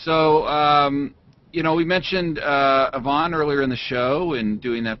 So, we mentioned Yvonne earlier in the show and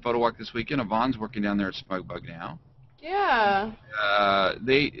doing that photo walk this weekend. Yvonne's working down there at SmugMug now. Yeah.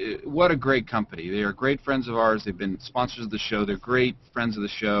 What a great company. They are great friends of ours. They've been sponsors of the show. They're great friends of the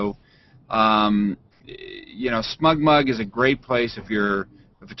show. SmugMug is a great place if you're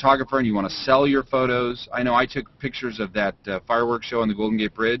a photographer and you want to sell your photos. I know I took pictures of that fireworks show on the Golden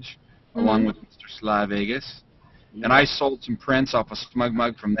Gate Bridge along with Mr. Sly Vegas. And I sold some prints off of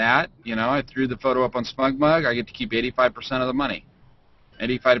SmugMug from that. I threw the photo up on SmugMug. I get to keep 85% of the money.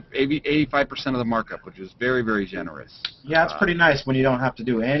 85% of the markup, which is very, very generous. Yeah, it's pretty nice when you don't have to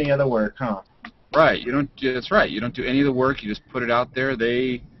do any other work, huh? Right. That's right. You don't do any of the work. You just put it out there.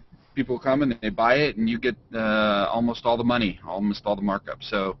 People come and they buy it, and you get almost all the money, almost all the markup.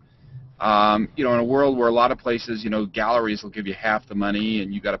 So, in a world where a lot of places, galleries will give you half the money,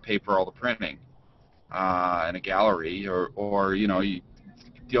 and you got to pay for all the printing in a gallery, or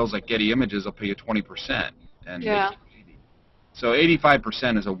deals like Getty Images will pay you 20%, and Yeah. so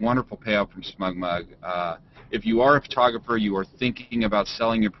 85% is a wonderful payout from SmugMug. If you are a photographer, you are thinking about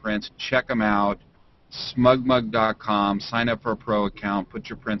selling your prints, check them out. Smugmug.com. Sign up for a pro account. Put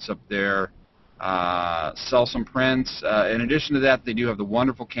your prints up there. Sell some prints. In addition to that, they do have the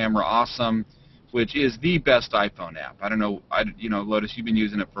wonderful Camera Awesome, which is the best iPhone app. I don't know. Lotus, you've been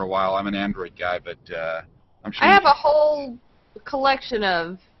using it for a while. I'm an Android guy, but I'm sure. I have a whole collection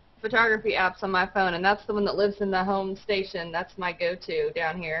of photography apps on my phone, and that's the one that lives in the home station. That's my go-to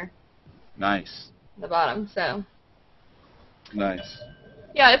down here. Nice. The bottom. So. Nice.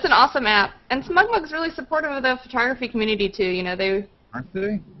 Yeah, it's an awesome app, and SmugMug's really supportive of the photography community too. They Aren't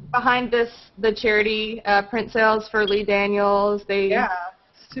they? behind the charity print sales for Lee Daniels. Yeah,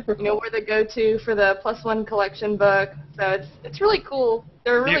 super cool. We're the go-to for the Plus One collection book. So it's really cool.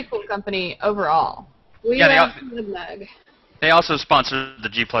 They're a really cool company overall. We Yeah, love SmugMug. They also sponsored the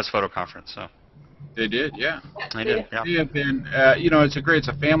G Plus Photo Conference, so They did, yeah. they did. Yeah. They have been, it's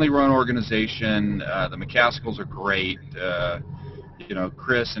a family-run organization. The McCaskells are great.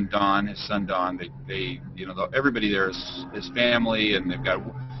 Chris and Don, his son Don, everybody there is family, and they've got.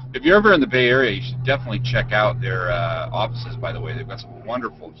 If you're ever in the Bay Area, you should definitely check out their offices. By the way, they've got some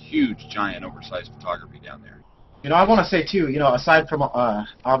wonderful, huge, giant, oversized photography down there. I want to say too, aside from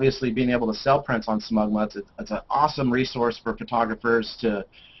obviously being able to sell prints on SmugMug, it's an awesome resource for photographers to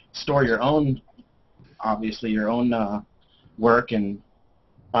store your own, work and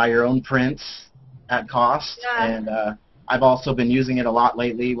buy your own prints at cost. Yeah. And I've also been using it a lot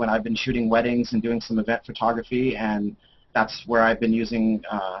lately when I've been shooting weddings and doing some event photography, and that's where I've been using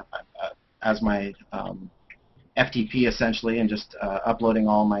as my FTP essentially, and just uploading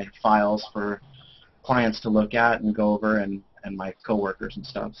all my files for clients to look at and go over, and my coworkers and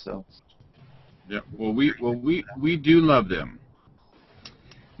stuff. So. Yeah. Well, we do love them.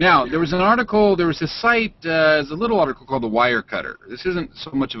 Now, there was a site, there's a little article called The Wirecutter. This isn't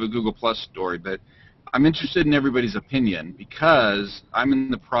so much of a Google Plus story, but I'm interested in everybody's opinion because I'm in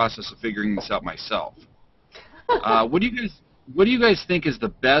the process of figuring this out myself. What do you guys think is the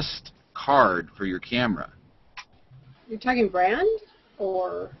best card for your camera? You're talking brand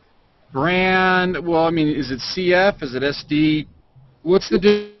or? Brand, well, I mean, is it CF? Is it SD? What's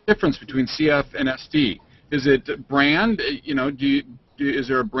the difference between CF and SD? Is it brand? You know, is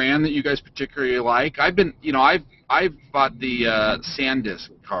there a brand that you guys particularly like? I've bought the SanDisk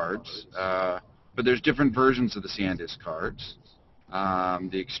cards, but there's different versions of the SanDisk cards.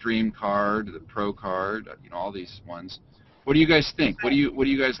 The Extreme card, the Pro card, you know, all these ones. What do you guys think? What do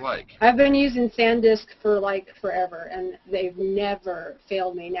you guys like? I've been using SanDisk for like forever, and they've never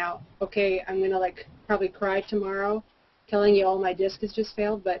failed me. Now, okay, I'm gonna like probably cry tomorrow, telling you all my disk has just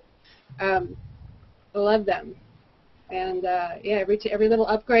failed, but I love them. And yeah, every little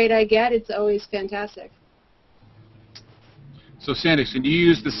upgrade I get, it's always fantastic. So SanDisk, and do you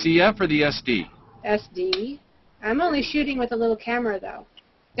use the CF or the SD? SD. I'm only shooting with a little camera though.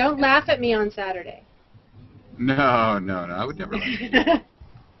 Don't laugh at me on Saturday. No, I would never.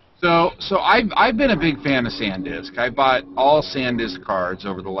 So I've been a big fan of SanDisk. I bought all SanDisk cards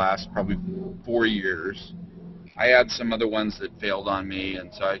over the last probably 4 years. I had some other ones that failed on me,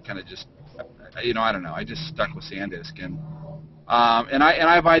 and so I kind of just, you know, I don't know. I just stuck with SanDisk, and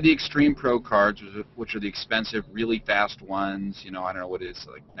I buy the Extreme Pro cards, which are the expensive, really fast ones. You know, I don't know what it is,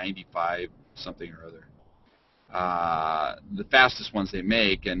 like 95 something or other. The fastest ones they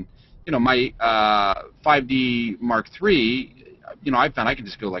make, and you know, my 5D Mark III, you know, I found I can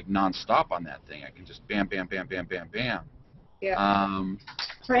just go like non-stop on that thing. I can just bam, bam, bam, bam, bam, bam. Yeah.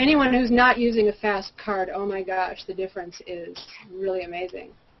 For anyone who's not using a fast card, oh my gosh, the difference is really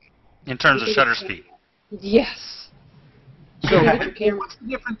amazing. In terms of shutter speed. Yes. So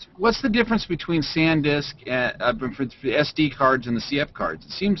what's the difference between SanDisk and for the SD cards and the CF cards?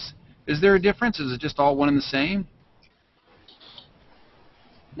 It seems, is there a difference? Is it just all one and the same?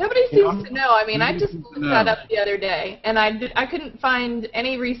 Nobody seems to know. I mean, I just looked that up the other day, and I couldn't find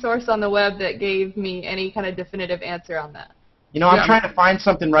any resource on the web that gave me any kind of definitive answer on that. You know, I'm trying to find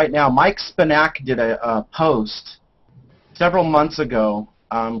something right now. Mike Spinack did a post several months ago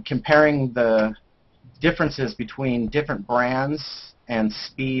comparing the differences between different brands and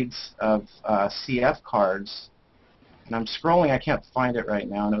speeds of CF cards. And I'm scrolling. I can't find it right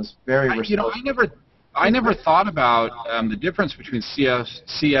now, and it was very responsive. You know, I never thought about the difference between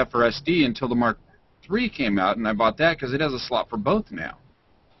CF or SD until the Mark III came out, and I bought that because it has a slot for both now.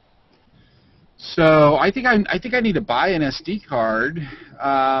 So I think I need to buy an SD card,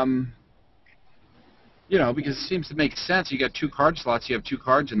 you know, because it seems to make sense. You got 2 card slots, you have 2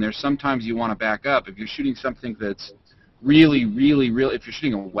 cards in there. Sometimes you want to back up. If you're shooting something that's really, if you're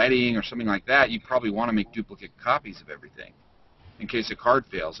shooting a wedding or something like that, you probably want to make duplicate copies of everything in case a card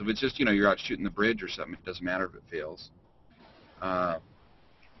fails. If it's just, you know, you're out shooting the bridge or something, it doesn't matter if it fails.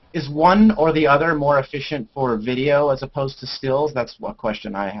 Is one or the other more efficient for video as opposed to stills? That's a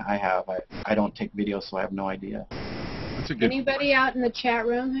question I have. I don't take video, so I have no idea. That's a good Anybody out in the chat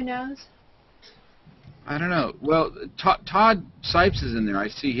room who knows? I don't know. Well, Todd Sipes is in there. I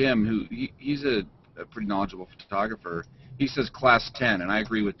see him. He's a pretty knowledgeable photographer. He says class 10, and I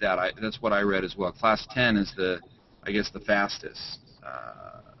agree with that. That's what I read as well. Class 10 is I guess the fastest,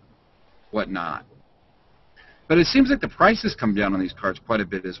 whatnot. But it seems like the price has come down on these cards quite a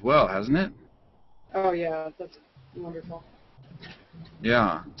bit as well, hasn't it? Oh yeah, that's wonderful.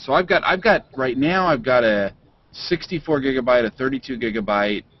 Yeah. So I've got right now I've got a 64 gigabyte, a 32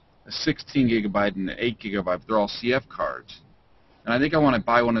 gigabyte, a 16 gigabyte, and an 8 gigabyte. They're all CF cards, and I think I want to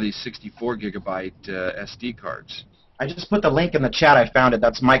buy one of these 64 gigabyte SD cards. I just put the link in the chat. I found it.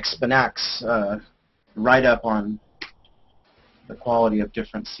 That's Mike Spinack's write-up on the quality of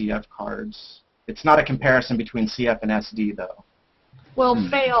different CF cards. It's not a comparison between CF and SD, though. Well,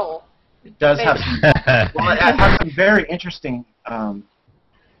 fail. It does have some, well, it has some very interesting...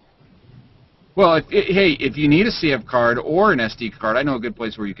 Well, hey, if you need a CF card or an SD card, I know a good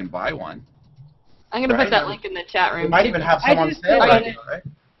place where you can buy one. I'm going to put that link in the chat room. We might even have some on sale right now, right?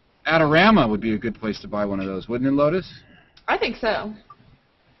 Adorama would be a good place to buy one of those, wouldn't it, Lotus? I think so.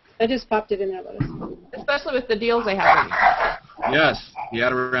 I just popped it in there, Lotus. Especially with the deals they have. Yes, the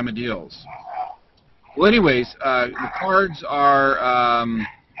Adorama deals. Well, anyways, the cards are,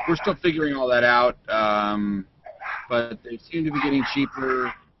 we're still figuring all that out, but they seem to be getting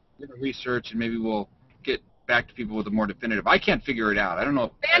cheaper. We're going to research, and maybe we'll get back to people with a more definitive. I can't figure it out. I don't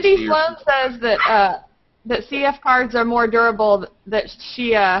know. Sandy Sloan says that CF cards are more durable, that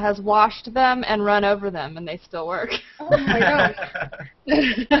she has washed them and run over them, and they still work. Oh, my gosh.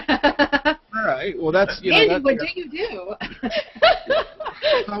 All right. Well, that's, you know, Andy, that's, what do you do?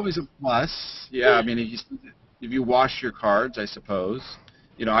 it's always a plus. Yeah, I mean, if you wash your cards, I suppose.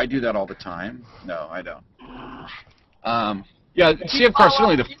 You know, I do that all the time. No, I don't. Yeah, CF cards,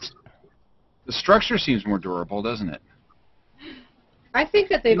 certainly the structure seems more durable, doesn't it? I think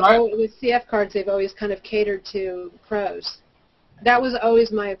that they've Right. always, with CF cards, they've always kind of catered to pros. That was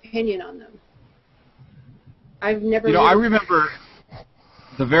always my opinion on them. I've never. You know, I really- remember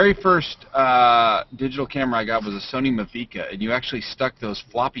the very first digital camera I got was a Sony Mavica, and you actually stuck those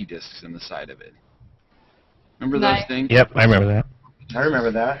floppy disks in the side of it. Remember those Nice. things? Yep, I remember that. I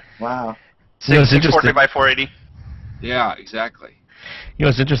remember that. Wow. You know, it's 640 interesting. by 480. Yeah, exactly. You know,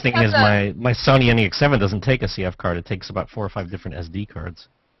 what's interesting is How's my Sony NEX7 doesn't take a CF card. It takes about 4 or 5 different SD cards.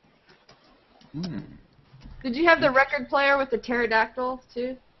 Hmm. Did you have the record player with the pterodactyl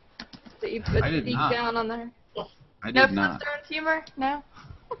too? That you put I did deep not. down on there? I No did not. Flintstones humor? No?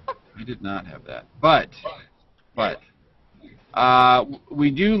 I did not have that. But we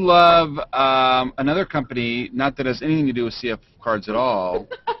do love another company, not that has anything to do with CF cards at all,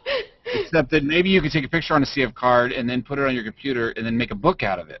 except that maybe you could take a picture on a CF card and then put it on your computer and then make a book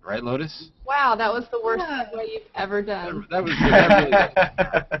out of it, right, Lotus? Wow, that was the worst Yeah. way you've ever done. That was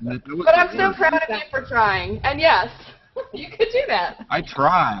that was But I'm so the worst. proud of you for trying. And yes, you could do that. I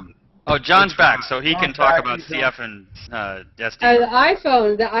tried. Oh, John's back, so he can John's talk back, about he's CF and SD.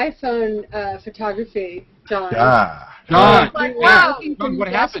 The iPhone photography, John. Ah, John, Like, You wow. looking John, for what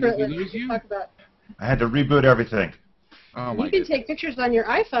happened? Did we desperately lose you? to talk about- I had to reboot everything. Oh my You can goodness. take pictures on your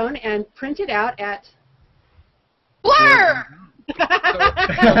iPhone and print it out at. Blur!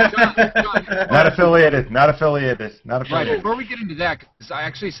 Not affiliated. Not affiliated. Not Right, affiliated. before we get into that, because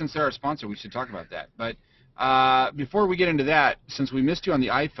actually, since they're our sponsor, we should talk about that. But before we get into that, since we missed you on the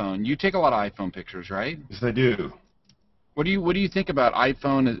iPhone, you take a lot of iPhone pictures, right? Yes, I do. What do you think about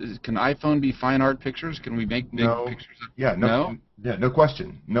iPhone? Can iPhone be fine art pictures? Can we make big No. pictures? Yeah, No? Yeah, no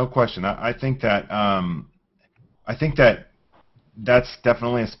question. No question. I think that that's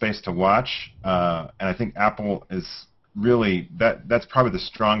definitely a space to watch, and I think Apple is really that's probably the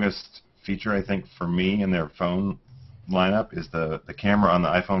strongest feature I think for me in their phone lineup is the camera on the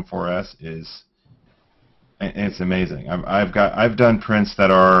iPhone 4S is and it's amazing. I've done prints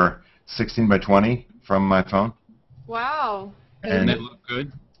that are 16 by 20 from my phone, Wow. And they look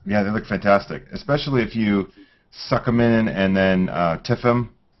good. yeah, they look fantastic, especially if you suck them in and then TIFF them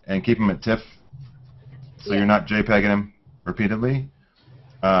and keep them at TIFF, so you're not JPEGing them repeatedly.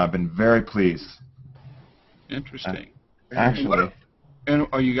 I've been very pleased. Interesting. Actually, And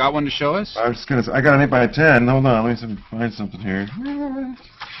you got one to show us? I got an 8 by 10. Hold on, let me find something here.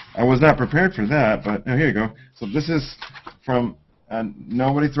 I was not prepared for that, but here you go. So this is from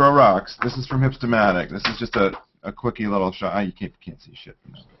Nobody Throw Rocks. This is from Hipstamatic. This is just a quickie little shot. You can't see shit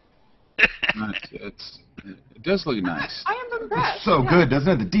from that. It does look nice. I am impressed. It's so good, doesn't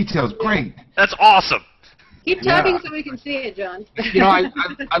it? The detail's great. That's awesome. Keep talking so we can see it, John. You know,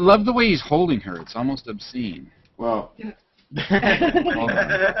 I love the way he's holding her. It's almost obscene. Well,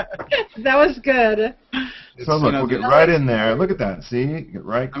 That was good. so look, we'll get right in there. Look at that. See? Get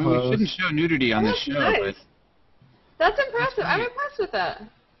right I mean, we close. shouldn't show nudity on this That's show, nice. That's impressive. I'm impressed with that.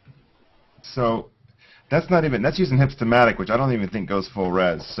 So that's using Hipstamatic, which I don't even think goes full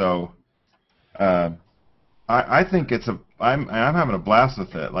res. So I think I'm having a blast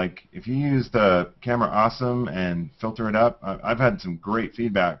with it. Like if you use the Camera Awesome and filter it up, I've had some great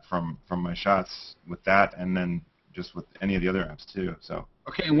feedback from my shots with that, and then just with any of the other apps too. So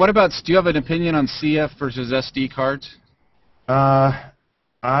Okay, and what about, do you have an opinion on CF versus SD cards?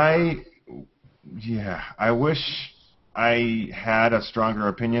 I wish I had a stronger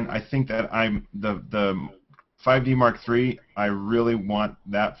opinion. I think that the 5D Mark III, I really want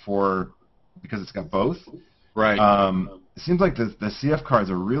that because it's got both. Right. It seems like the CF cards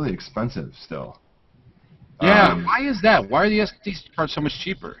are really expensive still. Yeah, why is that? Why are the SD cards so much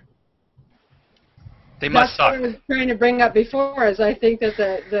cheaper? They must That's what suck. I was trying to bring up before, is I think that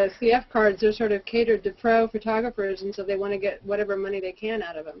the CF cards are sort of catered to pro photographers, and so they want to get whatever money they can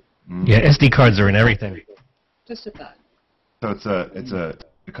out of them. Yeah, SD cards are in everything. Just a thought. So it's a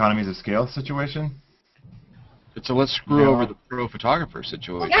economies of scale situation. It's a let's screw Yeah. over the pro photographer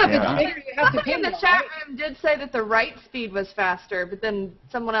situation. Yeah, but Yeah. the bigger you have to Somebody pay in the more, chat right? room did say that the write speed was faster, but then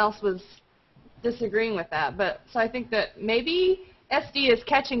someone else was disagreeing with that. But so I think that maybe SD is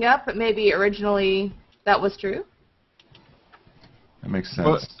catching up, but maybe originally that was true. That makes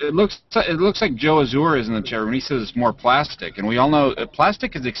Well, sense. it looks like Joe Azur is in the chat room. He says it's more plastic, and we all know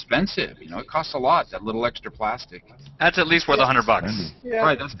plastic is expensive. You know, it costs a lot. That little extra plastic. That's at least worth $100. Yeah.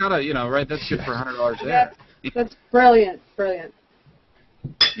 Right. That's gotta, right. That's good for $100 there. That's brilliant, brilliant.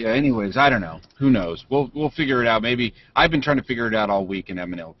 Yeah. Anyways, I don't know. Who knows? We'll figure it out. Maybe I've been trying to figure it out all week, and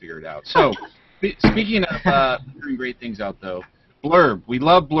Eminem will figure it out. So, speaking of figuring great things out, though, Blurb. We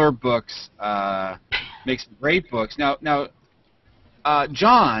love Blurb books. Makes great books. Now,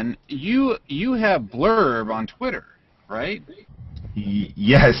 John, you have Blurb on Twitter, right?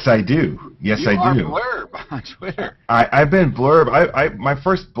 Yes, I do. Yes, You I are do. Blurb on Twitter. I've been Blurb. My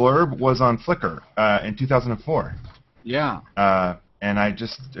first Blurb was on Flickr in 2004. Yeah. And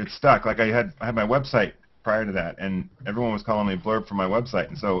it stuck. Like I had my website prior to that, and everyone was calling me Blurb for my website,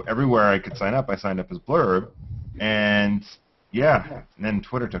 and so everywhere I could sign up, I signed up as Blurb, and yeah, and then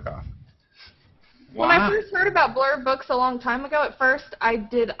Twitter took off. When I first heard about Blurb Books a long time ago, at first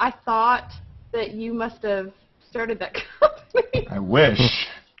I thought that you must have started that company. I wish.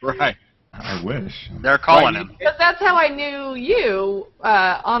 Right. I wish. They're calling him. Because that's how I knew you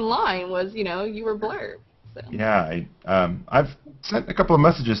online was, you were Blurb. So. Yeah, I've sent a couple of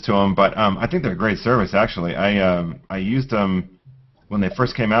messages to them, but I think they're a great service. Actually, I used them when they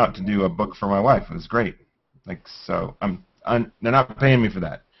first came out to do a book for my wife. It was great. Like so, they're not paying me for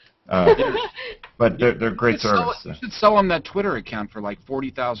that, but they're great service. You should sell them that Twitter account for like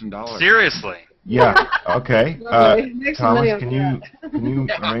 $40,000. Seriously. Yeah. Okay. Make some money Thomas, on can you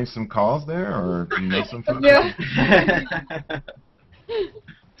arrange some calls there, or do you know some people? Yeah.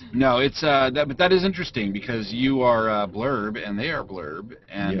 No, it's but that is interesting because you are Blurb and they are Blurb,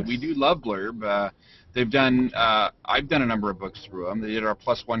 and Yes. we do love Blurb. They've done I've done a number of books through them. They did our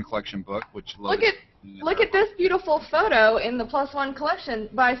 +1 collection book, which Look at this beautiful photo in the +1 collection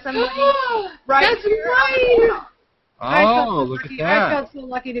by somebody right That's here. right. Oh, look at I that! felt so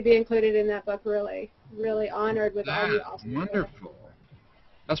lucky to be included in that book. Really honored with all the awesome. Wonderful.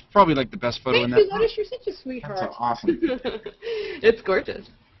 That's probably like the best photo in Thank that you, book. Lotus. You're such a sweetheart. That's awesome. It's gorgeous.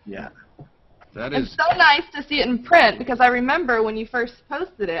 Yeah. That It's is. so nice to see it in print because I remember when you first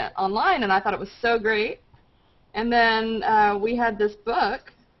posted it online and I thought it was so great. And then we had this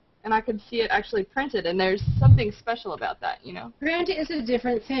book and I could see it actually printed, and there's something special about that, Print is a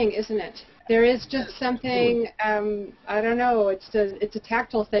different thing, isn't it? There is just something, I don't know, it's a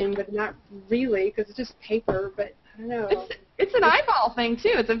tactile thing, but not really, because it's just paper, but I don't know. It's an eyeball thing,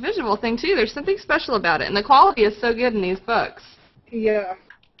 too. It's a visual thing, too. There's something special about it, and the quality is so good in these books. Yeah.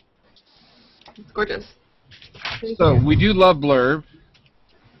 It's gorgeous. Thank So you. we do love Blurb,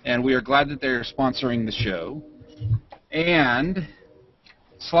 and we are glad that they're sponsoring the show. And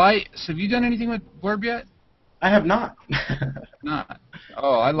Sly, so have you done anything with Blurb yet? I have not. Not.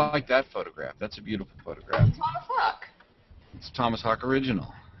 Oh, I like that photograph. That's a beautiful photograph. Thomas Hawk. It's Thomas Hawk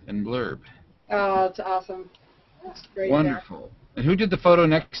original in Blurb. Oh, it's awesome. That's great. Wonderful. And who did the photo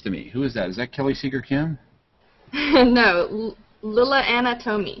next to me? Who is that? Is that Kelly Seeger Kim? No, Lila Anna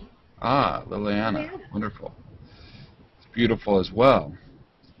Tomei. Ah, Liliana. Wonderful. It's beautiful as well.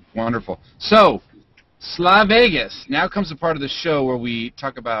 Wonderful. So, Sly Vegas. Now comes the part of the show where we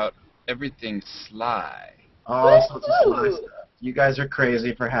talk about everything Sly. All sorts of Sly stuff. You guys are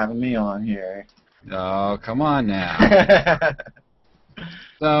crazy for having me on here. Oh, come on now.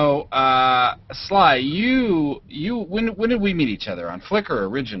 So, Sly, when did we meet each other? On Flickr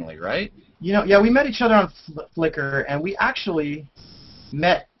originally, right? Yeah, we met each other on Flickr, and we actually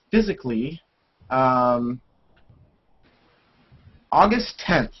met physically August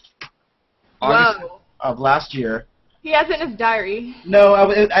 10th Whoa. of last year. He has it in his diary. No,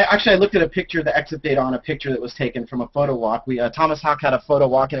 I looked at a picture, the exit date on a picture that was taken from a photo walk. Thomas Hawk had a photo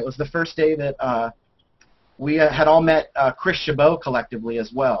walk, and it was the first day that we had all met Chris Chabot collectively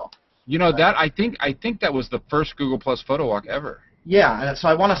as well. You know that I think that was the first Google Plus photo walk ever. Yeah, and so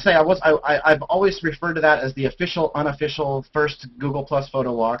I want to say I've always referred to that as the official, unofficial first Google Plus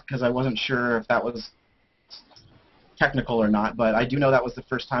photo walk because I wasn't sure if that was technical or not, but I do know that was the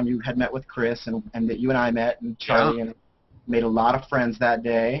first time you had met with Chris and that you and I met and Charlie and made a lot of friends that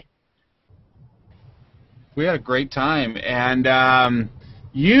day. We had a great time, and I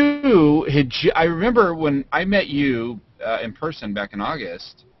remember when I met you in person back in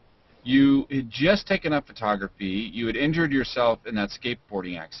August. You had just taken up photography. You had injured yourself in that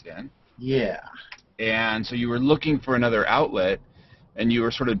skateboarding accident. Yeah. And so you were looking for another outlet, and you were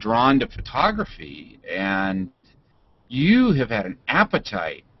sort of drawn to photography. And you have had an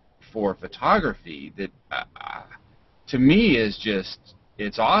appetite for photography that, to me, is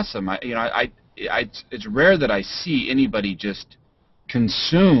just—it's awesome. It's rare that I see anybody just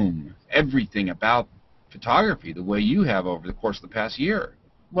consume everything about photography the way you have over the course of the past year.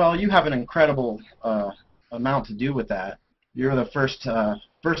 Well, you have an incredible amount to do with that. You're the first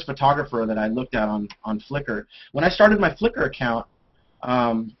photographer that I looked at on Flickr. When I started my Flickr account,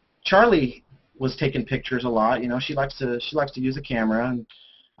 Charlie was taking pictures a lot. You know, she likes to use a camera, and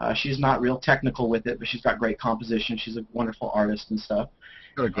she's not real technical with it, but she's got great composition. She's a wonderful artist and stuff.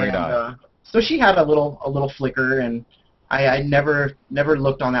 Got a great eye. So she had a little Flickr, and I never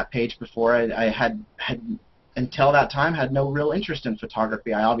looked on that page before. I had until that time, had no real interest in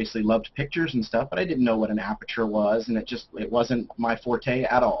photography. I obviously loved pictures and stuff, but I didn't know what an aperture was, and it wasn't my forte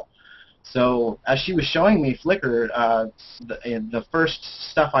at all. So as she was showing me Flickr, the first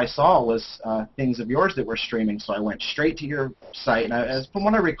stuff I saw was things of yours that were streaming. So I went straight to your site, and as from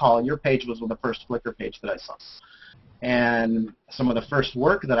what I recall, your page was the first Flickr page that I saw. And some of the first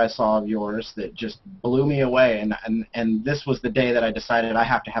work that I saw of yours that just blew me away, and this was the day that I decided I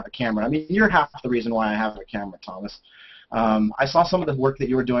have to have a camera. I mean, you're half the reason why I have a camera, Thomas. I saw some of the work that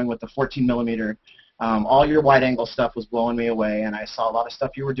you were doing with the 14 millimeter. All your wide-angle stuff was blowing me away, and I saw a lot of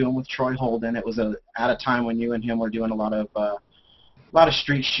stuff you were doing with Troy Holden. It was at a time when you and him were doing a lot of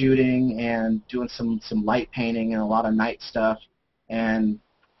street shooting and doing some light painting and a lot of night stuff, and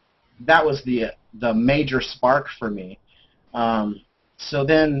that was the major spark for me. So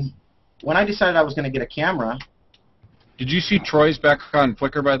then, when I decided I was going to get a camera, Did you see Troy's back on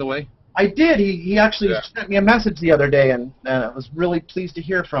Flickr, by the way? I did. He actually sent me a message the other day, and I was really pleased to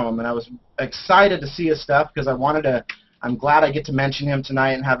hear from him, and I was excited to see his stuff because I'm glad I get to mention him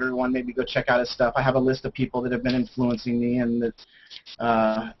tonight and have everyone maybe go check out his stuff. I have a list of people that have been influencing me and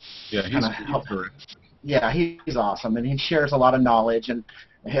that he's yeah, he's awesome, and he shares a lot of knowledge. And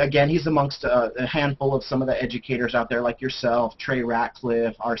again, he's amongst a handful of some of the educators out there like yourself, Trey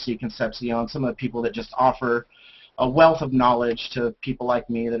Ratcliffe, R.C. Concepcion, some of the people that just offer a wealth of knowledge to people like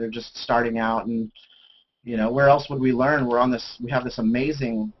me that are just starting out. And you know, where else would we learn? We have this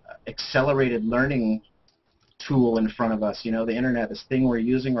amazing accelerated learning tool in front of us. You know, the internet, this thing we're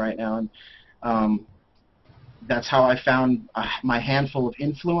using right now, and that's how I found my handful of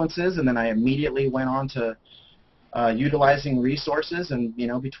influences, and then I immediately went on to utilizing resources, and you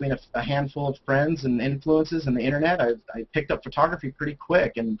know, between a handful of friends and influences and the internet, I picked up photography pretty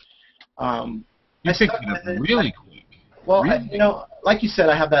quick, and you picked it up really quick. Well, really? you know, like you said,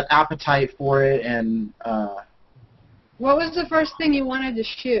 I have that appetite for it, and What was the first thing you wanted to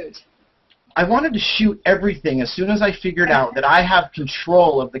shoot? I wanted to shoot everything as soon as I figured out that I have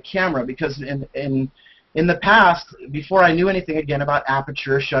control of the camera, because in the past, before I knew anything again about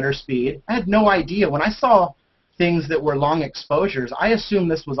aperture, shutter speed, I had no idea. When I saw things that were long exposures, I assumed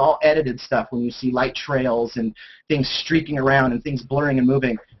this was all edited stuff when you see light trails and things streaking around and things blurring and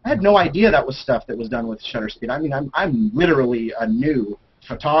moving. I had no idea that was stuff that was done with shutter speed. I mean, I'm literally a new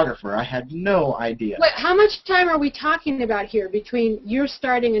photographer. I had no idea. Wait, how much time are we talking about here between your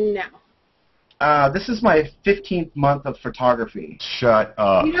starting and now? This is my 15th month of photography. Shut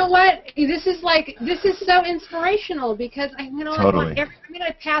up. You know what? This is so inspirational, because I Totally.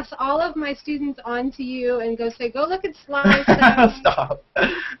 I pass all of my students on to you and go look at Sly's stuff. Stop.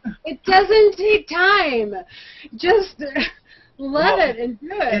 It doesn't take time. Just let it and do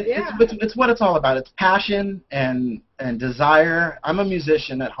it. It's what it's all about. It's passion and desire. I'm a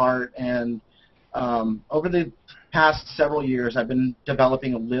musician at heart, and over the past several years, I've been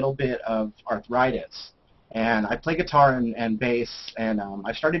developing a little bit of arthritis, and I play guitar and bass, and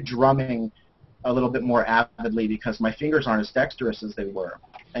I started drumming a little bit more avidly because my fingers aren't as dexterous as they were,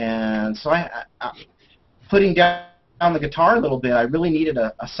 and so I putting down the guitar a little bit, I really needed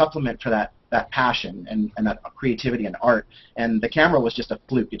a supplement for that passion and that creativity and art, and the camera was just a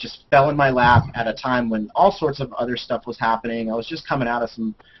fluke. It just fell in my lap at a time when all sorts of other stuff was happening. I was just coming out of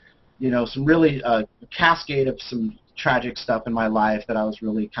some really cascade of some tragic stuff in my life that I was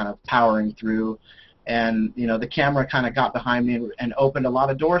really kind of powering through. And, you know, the camera kind of got behind me and opened a lot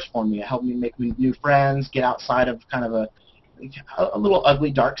of doors for me. It helped me make new friends, get outside of kind of a little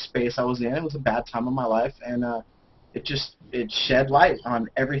ugly, dark space I was in. It was a bad time in my life, and it shed light on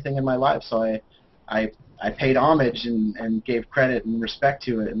everything in my life. So I paid homage and gave credit and respect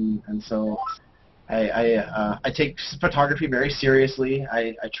to it, and so I take photography very seriously.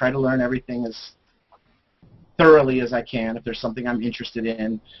 I try to learn everything as thoroughly as I can if there's something I'm interested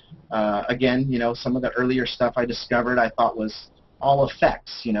in. Again, you know, some of the earlier stuff I discovered I thought was all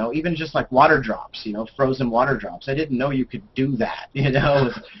effects, you know, even just like water drops, you know, frozen water drops. I didn't know you could do that, you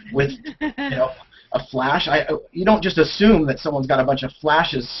know, with you know, a flash. You don't just assume that someone's got a bunch of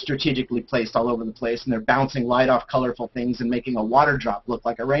flashes strategically placed all over the place and they're bouncing light off colorful things and making a water drop look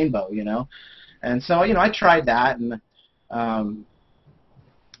like a rainbow, you know. And so, you know, I tried that, and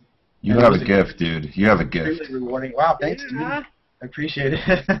you have a gift, dude. You have a gift. Really rewarding. Wow, thanks, dude. I appreciate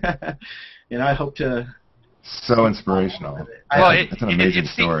it. You know, I hope to. So inspirational. That's an amazing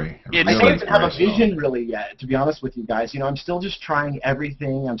story. I don't even have a vision really yet, to be honest with you guys. You know, I'm still just trying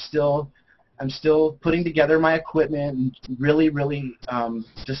everything. I'm still putting together my equipment and really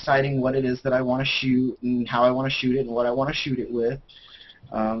deciding what it is that I want to shoot and how I want to shoot it and what I want to shoot it with.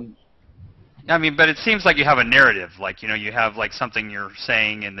 I mean, but it seems like you have a narrative, like, you know, you have like something you're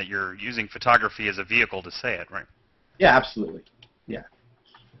saying and that you're using photography as a vehicle to say it, right? Yeah, absolutely. Yeah.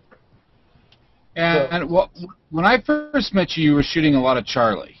 And when I first met you, you were shooting a lot of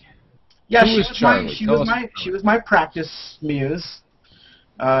Charlie. Yeah, Who was Charlie? She was my practice muse.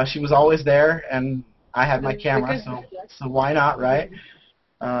 She was always there, and I had my camera, so why not, right?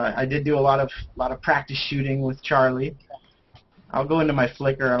 I did do a lot of practice shooting with Charlie. I'll go into my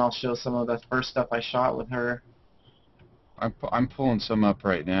Flickr and I'll show some of the first stuff I shot with her. I'm pulling some up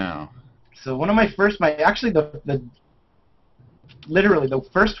right now. So one of my first, literally the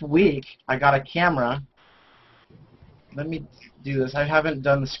first week I got a camera. Let me do this. I haven't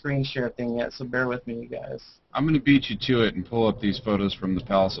done the screen share thing yet, so bear with me, you guys. I'm going to beat you to it and pull up these photos from the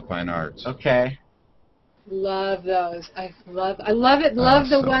Palace of Fine Arts. Okay. Love those. I love it. Love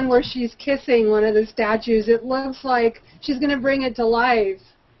the one where she's kissing one of the statues. It looks like she's going to bring it to life.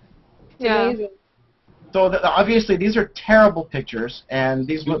 It's amazing. So obviously these are terrible pictures, and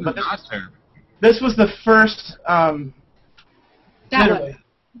these were, but not terrible. This was the first That one.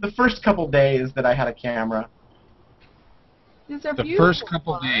 the first couple days that I had a camera. These are The beautiful. first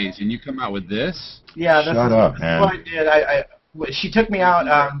couple days, and you come out with this? Yeah, Shut up, man. What I did. She took me out,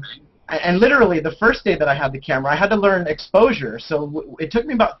 and literally the first day that I had the camera, I had to learn exposure. So it took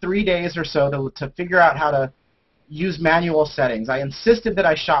me about 3 days or so to figure out how to use manual settings. I insisted that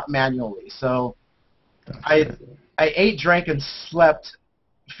I shot manually. So I ate, drank, and slept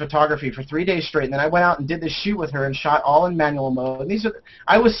photography for 3 days straight, and then I went out and did this shoot with her and shot all in manual mode. And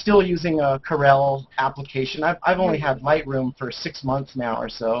I was still using a Corel application. I've only had Lightroom for 6 months now or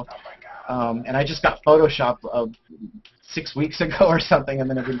so, and I just got Photoshop 6 weeks ago or something, and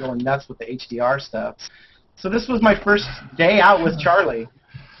then I've been going nuts with the HDR stuff. So this was my first day out with Charlie.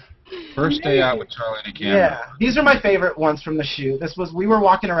 First day out with Charlie and a camera. Yeah, these are my favorite ones from the shoot. We were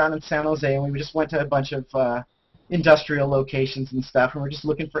walking around in San Jose, and we just went to a bunch of industrial locations and stuff, and we're just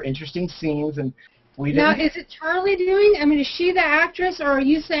looking for interesting scenes, and we didn't... Now, is it Charlie doing? I mean, is she the actress, or are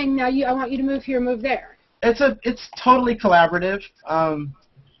you saying, now I want you to move here, move there? It's totally collaborative.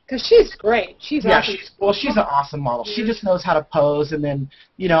 Because she's great. She's awesome. She's an awesome model. She just knows how to pose, and then,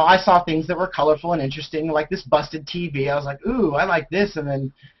 you know, I saw things that were colorful and interesting, like this busted TV. I was like, ooh, I like this, and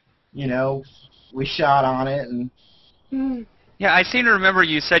then, you know, we shot on it, and... Yeah, I seem to remember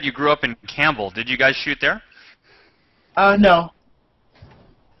you said you grew up in Campbell. Did you guys shoot there? No.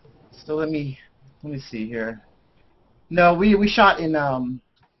 So let me see here. No, we shot in over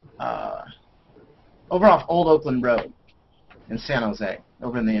off Old Oakland Road in San Jose,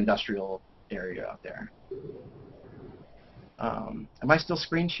 over in the industrial area out there. Am I still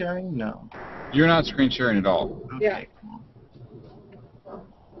screen sharing? No. You're not screen sharing at all. Okay. Yeah.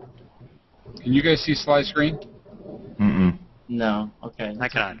 Can you guys see slide screen? Mm-mm. No. Okay. I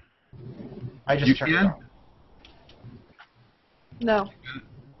cannot. I just You turned it can? on. No.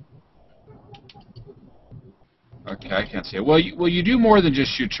 Okay, I can't see it. Well, you do more than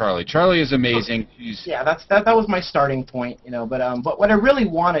just shoot Charlie. Charlie is amazing. She's Yeah, that was my starting point, you know. But what I really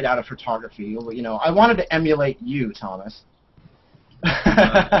wanted out of photography, you know, I wanted to emulate you, Thomas.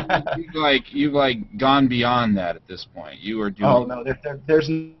 you've gone beyond that at this point. You are doing. Oh no, there's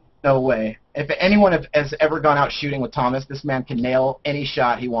no way. If anyone has ever gone out shooting with Thomas, this man can nail any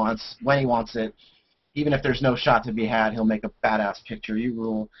shot he wants when he wants it. Even if there's no shot to be had, he'll make a badass picture. You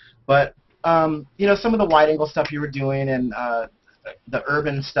rule. But you know, some of the wide-angle stuff you were doing and the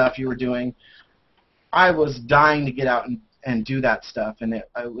urban stuff you were doing, I was dying to get out and do that stuff. And it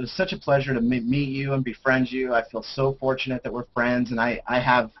was such a pleasure to meet you and befriend you. I feel so fortunate that we're friends, and I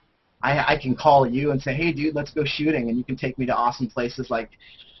can call you and say, hey, dude, let's go shooting, and you can take me to awesome places like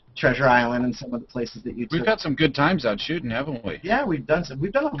Treasure Island and some of the places that you took. We've had some good times out shooting, haven't we? Yeah, we've done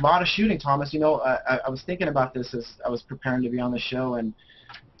a lot of shooting, Thomas. You know, I was thinking about this as I was preparing to be on the show, and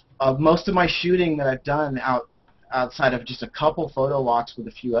most of my shooting that I've done outside of just a couple photo walks with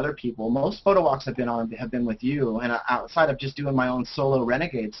a few other people, most photo walks I've been on have been with you, and outside of just doing my own solo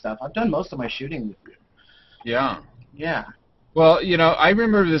renegade stuff, I've done most of my shooting with you. Yeah. Yeah. Well, you know, I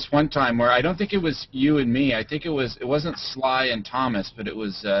remember this one time where I don't think it was you and me. I think it wasn't Sly and Thomas, but it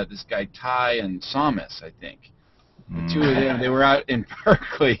was this guy Ty and Samus, I think. The two of them, they were out in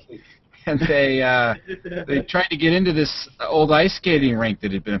Berkeley, and they tried to get into this old ice skating rink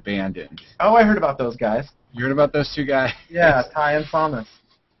that had been abandoned. Oh, I heard about those guys. You heard about those two guys? Yeah, Ty and Samus.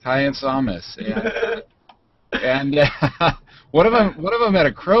 Ty and Samus. And one of them had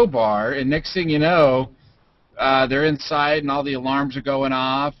a crowbar, and next thing you know, they're inside, and all the alarms are going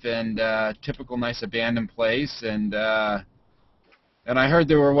off, and typical nice abandoned place, and I heard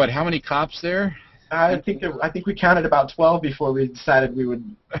there were how many cops there? I think we counted about 12 before we decided we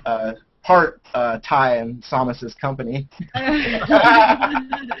would part Ty and Samus's company.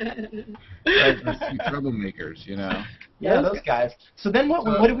 Those two troublemakers, you know. Yeah, those guys. So then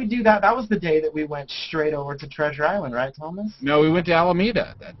what did we do? That was the day that we went straight over to Treasure Island, right, Thomas? No, we went to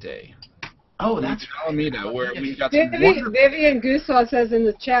Alameda that day. Oh, We went that's to Alameda, where we got some wonderful... Vivian Gussaw says in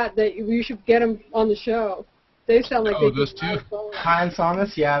the chat that you should get them on the show. They sound like they those two. Ty and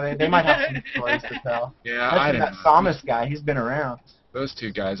Samus. Yeah, they might have some stories to tell. Yeah, Especially I don't that know. Samus guy. He's been around. Those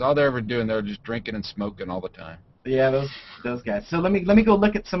two guys, all they're ever doing, they're just drinking and smoking all the time. Yeah, those guys. So let me go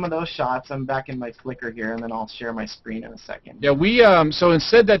look at some of those shots. I'm back in my Flickr here, and then I'll share my screen in a second. Yeah, we so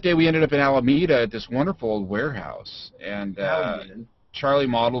instead that day we ended up in Alameda at this wonderful old warehouse, and Charlie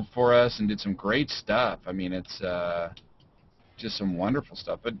modeled for us and did some great stuff. I mean, it's just some wonderful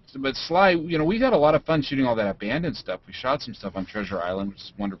stuff. But Sly, you know, we had a lot of fun shooting all that abandoned stuff. We shot some stuff on Treasure Island, which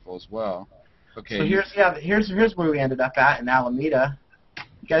is wonderful as well. Okay. So here's where we ended up at in Alameda.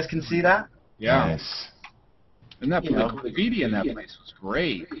 You guys can see that? Yeah. Nice. And that the graffiti in that place was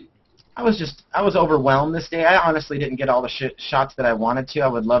great. I was overwhelmed this day. I honestly didn't get all the shots that I wanted to. I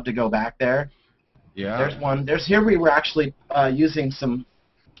would love to go back there. Yeah. There's one. Here we were actually using some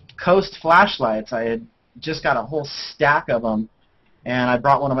Coast flashlights. I had just got a whole stack of them, and I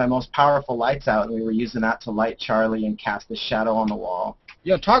brought one of my most powerful lights out, and we were using that to light Charlie and cast the shadow on the wall.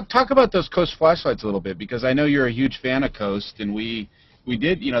 Yeah, talk about those Coast flashlights a little bit, because I know you're a huge fan of Coast, and we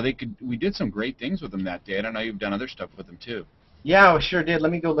did, you know, we did some great things with them that day. I don't know, you've done other stuff with them too. Yeah, we sure did.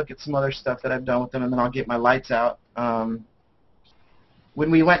 Let me go look at some other stuff that I've done with them, and then I'll get my lights out. When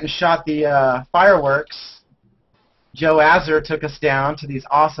we went and shot the fireworks, Joe Azar took us down to these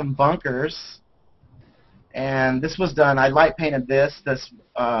awesome bunkers, and this was done. I light painted this. This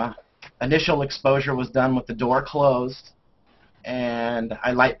initial exposure was done with the door closed, and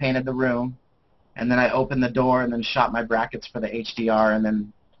I light painted the room, and then I opened the door and then shot my brackets for the HDR and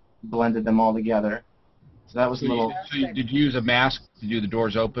then blended them all together. So that was a little... Did you use a mask to do the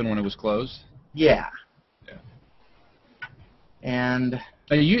doors open when it was closed? Yeah. Yeah. And...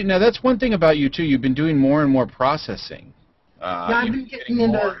 Now that's one thing about you too. You've been doing more and more processing. Yeah, I've been getting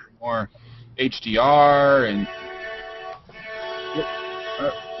into... more HDR and...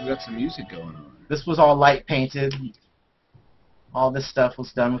 We got some music going on. This was all light painted. All this stuff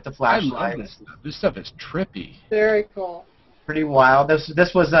was done with the flashlight. I love this stuff. This stuff is trippy. Very cool. Pretty wild.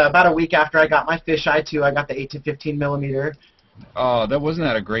 This was about a week after I got my fisheye too. I got the 8 to 15 millimeter. Oh, wasn't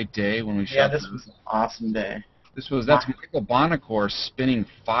that a great day when we shot? Yeah, this was an awesome day. That's Michael Bonacore spinning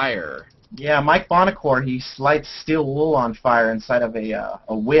fire. Yeah, Mike Bonacore, he lights steel wool on fire inside of a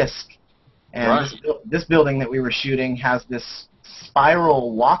whisk. And right. this building that we were shooting has this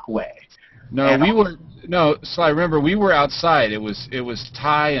spiral walkway. No, Sly, remember, we were outside. It was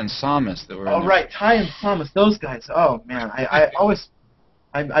Ty and Samus that were in there. Right, Ty and Samus, those guys. Oh, man,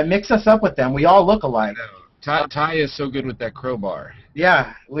 I mix us up with them. We all look alike. Ty is so good with that crowbar.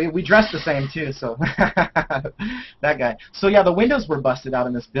 Yeah, we dress the same, too, so that guy. So, yeah, the windows were busted out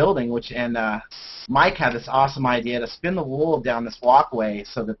in this building, and Mike had this awesome idea to spin the wool down this walkway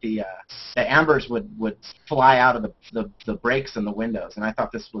so that the ambers would fly out of the breaks in the windows, and I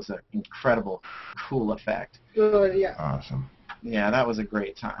thought this was an incredible, cool effect. Yeah. Awesome. Yeah, that was a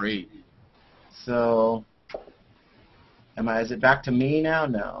great time. Great. So, is it back to me now?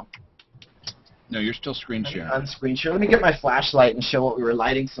 No. No, you're still screen sharing. Unscreen share. Let me get my flashlight and show what we were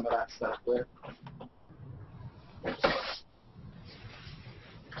lighting some of that stuff with.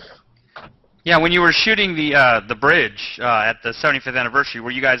 Yeah, when you were shooting the bridge at the 75th anniversary,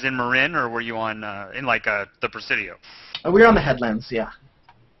 were you guys in Marin or were you on in like the Presidio? We were on the headlands. Yeah.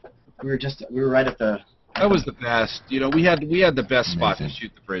 We were right at the. That was the best. You know, we had the best spot to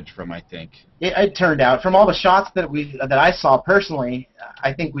shoot the bridge from, I think. It turned out, from all the shots that I saw personally,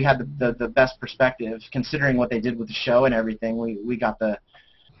 I think we had the best perspective, considering what they did with the show and everything. We got the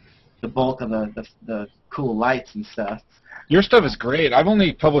bulk of the cool lights and stuff. Your stuff is great. I've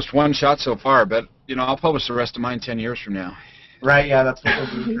only published one shot so far, but you know, I'll publish the rest of mine 10 years from now. Right, yeah, that's what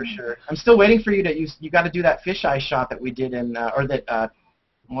we'll do for sure. I'm still waiting for you you got to do that fisheye shot that we did in, well,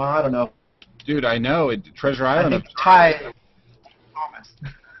 I don't know. Dude, I know. Treasure Island. I think Ty Thomas.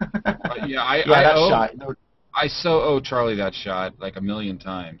 I so owe Charlie that shot like a million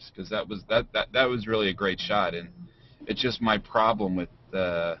times, because that was really a great shot, and it's just my problem with you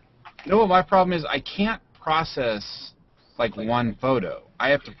know what my problem is? I can't process like one photo. I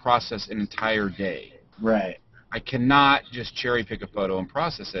have to process an entire day. Right. I cannot just cherry pick a photo and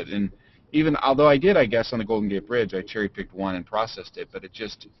process it. And even although I did, I guess, on the Golden Gate Bridge, I cherry picked one and processed it, but it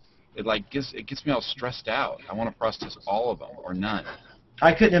gets me all stressed out. I want to process all of them or none.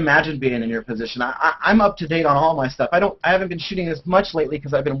 I couldn't imagine being in your position. I'm up to date on all my stuff. I haven't been shooting as much lately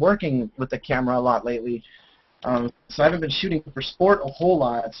because I've been working with the camera a lot lately. So I haven't been shooting for sport a whole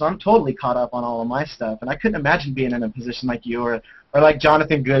lot. So I'm totally caught up on all of my stuff. And I couldn't imagine being in a position like you or like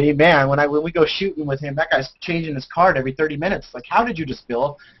Jonathan Goody. Man, when we go shooting with him, that guy's changing his card every 30 minutes. Like, how did you just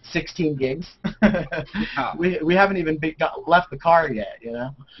bill 16 gigs? We haven't even left the car yet, you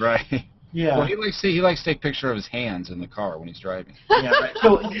know? Right. Yeah. Well, he likes to take a picture of his hands in the car when he's driving. Yeah, right.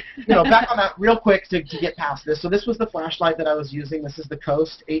 So, back on that real quick to get past this. So this was the flashlight that I was using. This is the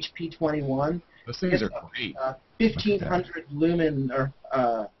Coast HP21. Those things are great. 1,500 lumen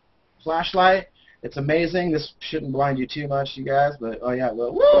flashlight. It's amazing. This shouldn't blind you too much, you guys, but oh yeah,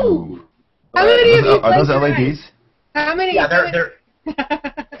 well, woo! How many of you Are those LEDs? How many? Yeah,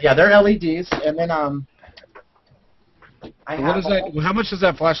 they're LEDs, and then What is that? How much does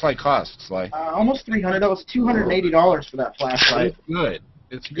that flashlight cost, Sly? Almost $300. That was $280 for that flashlight. It's good.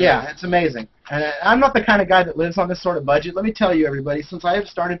 It's good. Yeah, it's amazing. And I'm not the kind of guy that lives on this sort of budget. Let me tell you, everybody, since I have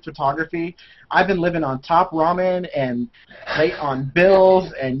started photography, I've been living on top ramen and late on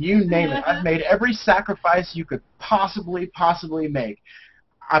bills and you name it. I've made every sacrifice you could possibly make.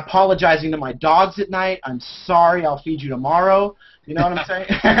 Apologizing to my dogs at night. I'm sorry. I'll feed you tomorrow. You know what I'm saying?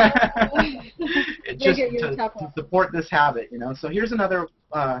 It's just to support this habit, you know. So here's another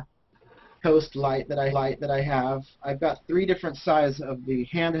Coast light that I have. I've got 3 different sizes of the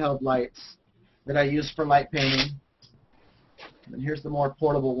handheld lights that I use for light painting. And here's the more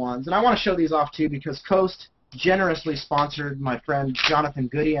portable ones. And I want to show these off too because Coast generously sponsored my friend Jonathan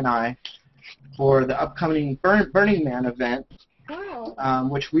Goody and I for the upcoming Burning Man event,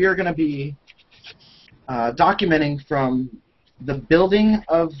 which we are going to be documenting from the building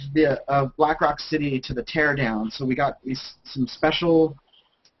of Black Rock City to the teardown. So we got some special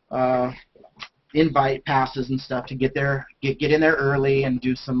invite passes and stuff to get there, get in there early and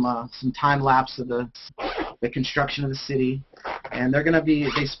do some time lapse of the construction of the city. And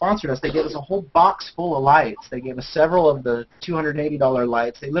they sponsored us. They gave us a whole box full of lights. They gave us several of the $280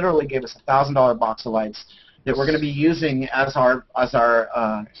 lights. They literally gave us a $1,000 box of lights that we're going to be using as our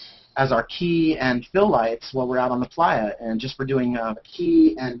key and fill lights while we're out on the playa, and just for doing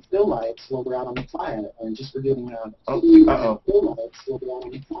key and fill lights while we're out on the playa, and just for doing fill lights while we're out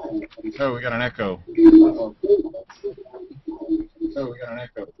on the playa. Oh, we got an echo. Oh, we got an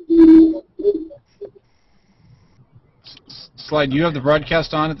echo. Slide, do you have the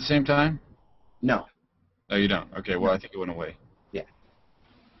broadcast on at the same time? No. Oh, you don't? Okay, well, I think it went away. Yeah.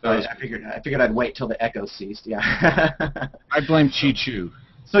 I figured I'd wait till the echo ceased, yeah. I blame Chi-Chu.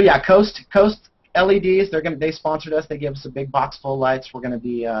 So yeah, Coast LEDs, they sponsored us. They gave us a big box full of lights. We're going to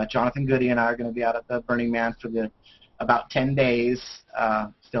be, Jonathan Goody and I are going to be out at the Burning Man for about 10 days,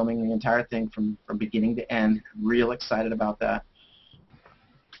 filming the entire thing from beginning to end. Real excited about that.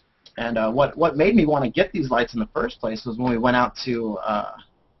 And what made me want to get these lights in the first place was when we went out to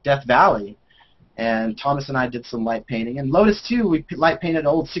Death Valley, and Thomas and I did some light painting. And Lotus, too, we light painted an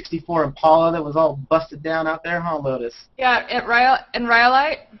old 64 Impala that was all busted down out there, huh, Lotus? Yeah, in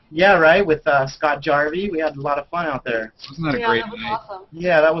Rhyolite? Yeah, right, with Scott Jarvie. We had a lot of fun out there. Wasn't that a great that was night? awesome.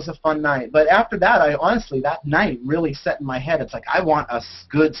 Yeah, that was a fun night. But after that, that night really set in my head. It's like, I want a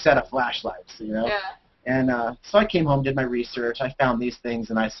good set of flashlights, you know? Yeah. And so I came home, did my research. I found these things,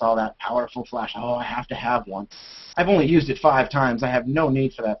 and I saw that powerful flash. Oh, I have to have one. I've only used it 5 times. I have no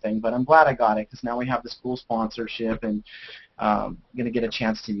need for that thing, but I'm glad I got it because now we have this cool sponsorship, and I'm going to get a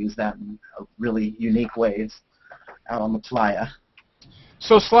chance to use that in really unique ways out on the playa.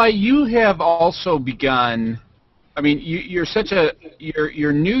 So, Sly, you have also begun. I mean,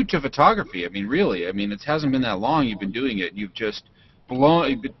 you're new to photography. I mean, really. I mean, it hasn't been that long you've been doing it. You've just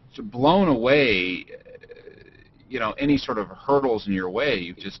blown away, any sort of hurdles in your way.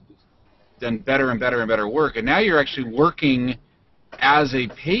 You've just done better and better and better work, and now you're actually working as a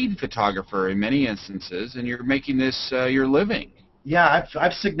paid photographer in many instances, and you're making this your living. Yeah,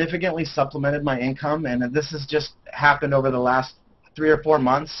 I've significantly supplemented my income, and this has just happened over the last 3 or 4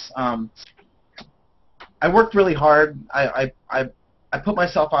 months. I worked really hard. I put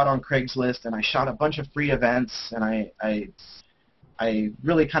myself out on Craigslist, and I shot a bunch of free events, and I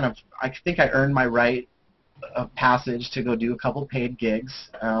really I think I earned my right of passage to go do a couple paid gigs.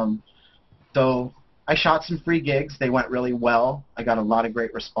 So I shot some free gigs. They went really well. I got a lot of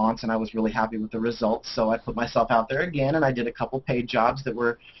great response, and I was really happy with the results. So I put myself out there again, and I did a couple paid jobs that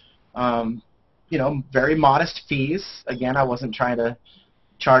were, very modest fees. Again, I wasn't trying to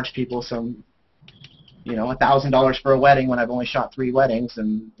charge people some, $1,000 for a wedding when I've only shot 3 weddings,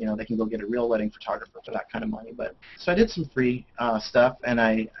 and they can go get a real wedding photographer for that kind of money. But so I did some free stuff, and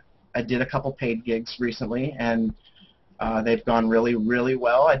I did a couple paid gigs recently, and They've gone really, really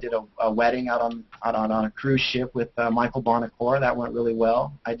well. I did a wedding out on a cruise ship with Michael Bonacore. That went really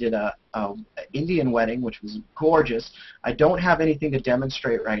well. I did a Indian wedding, which was gorgeous. I don't have anything to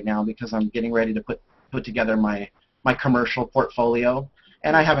demonstrate right now because I'm getting ready to put together my commercial portfolio,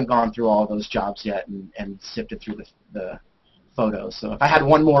 and I haven't gone through all those jobs yet and sifted through the photos. So if I had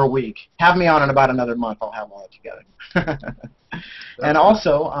one more week, have me on in about another month, I'll have all that together. And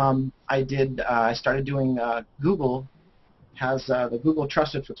also, I started doing Google has the Google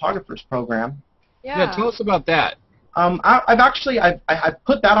Trusted Photographers program. Yeah, tell us about that. I've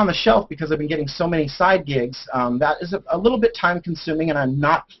put that on the shelf because I've been getting so many side gigs. That is a little bit time consuming, and I'm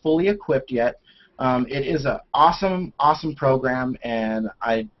not fully equipped yet. It is an awesome, awesome program, and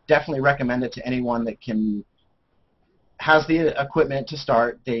I definitely recommend it to anyone that has the equipment to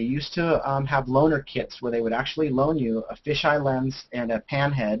start. They used to have loaner kits where they would actually loan you a fisheye lens and a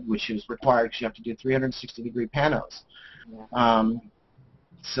pan head, which is required because you have to do 360-degree panos. Yeah.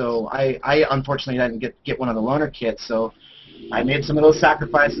 So I unfortunately didn't get one of the loaner kits, so I made some of those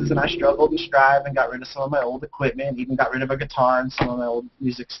sacrifices, and I struggled and strived and got rid of some of my old equipment, even got rid of a guitar and some of my old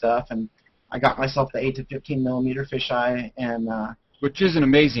music stuff, and I got myself the 8 to 15 millimeter fisheye, and which is an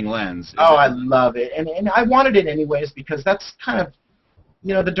amazing lens. Oh, I love it, and I wanted it anyways because that's kind of,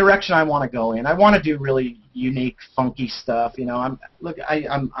 you know, the direction I want to go in. I want to do really unique, funky stuff. You know,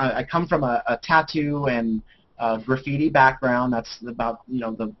 I come from a tattoo and graffiti background. That's about, you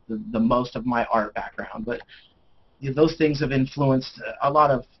know, the most of my art background. But those things have influenced a lot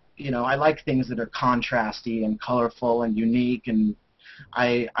of, you know, I like things that are contrasty and colorful and unique. And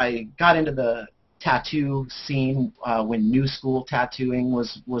I got into the tattoo scene when new school tattooing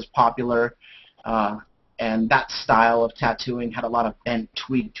was popular, and that style of tattooing had a lot of bent,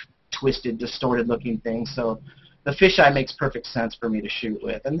 tweaked, twisted, distorted looking things. So the fisheye makes perfect sense for me to shoot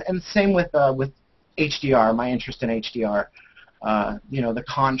with. And same with HDR, my interest in HDR. You know, the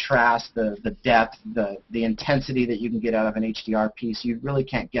contrast, the depth, the intensity that you can get out of an HDR piece, you really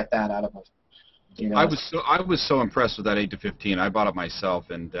can't get that out of a, you know. I was so impressed with that 8 to 15. I bought it myself,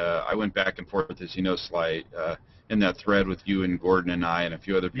 and I went back and forth, as you know, Sly, in that thread with you and Gordon and I and a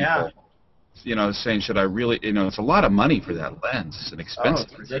few other people. Yeah. You know, saying, should I really, you know, it's a lot of money for that lens. It's an expensive.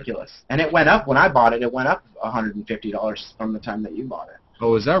 Oh, it's ridiculous. And it went up when I bought it. It went up $150 from the time that you bought it.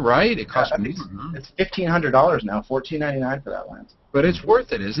 Oh, is that right? It cost more. It's $1,500 now, $1,499 for that lens. But it's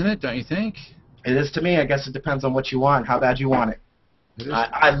worth it, isn't it? Don't you think? It is to me. I guess it depends on what you want, how bad you want it.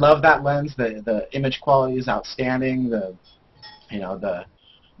 I love that lens. The image quality is outstanding. The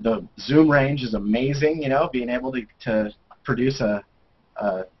zoom range is amazing. You know, being able to produce a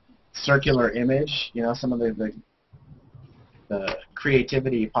circular image. You know, some of the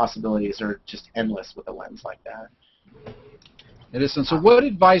creativity possibilities are just endless with a lens like that. It is. So what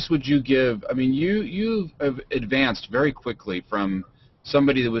advice would you give? I mean, you have advanced very quickly from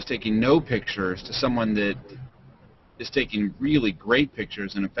somebody that was taking no pictures to someone that is taking really great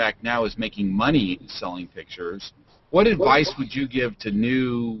pictures, and in fact now is making money selling pictures. What advice would you give to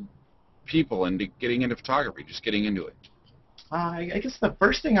new people into getting into photography, just getting into it? I guess the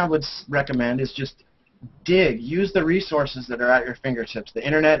first thing I would recommend is just dig. Use the resources that are at your fingertips. The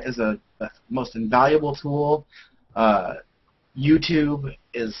internet is the most invaluable tool. YouTube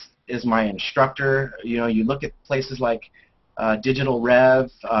is my instructor. You know, you look at places like Digital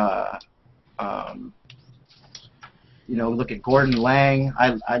Rev. You know, look at Gordon Lang.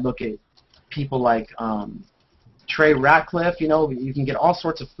 I look at people like Trey Ratcliffe. You know, you can get all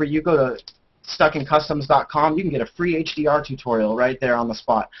sorts of free. You go to stuckincustoms.com, you can get a free HDR tutorial right there on the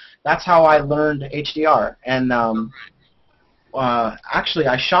spot. That's how I learned HDR. And actually,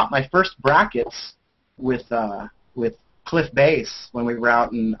 I shot my first brackets with Cliff Bass when we were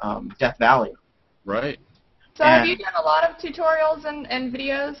out in Death Valley. Right. So have you done a lot of tutorials and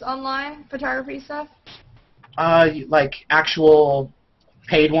videos online, photography stuff? Like actual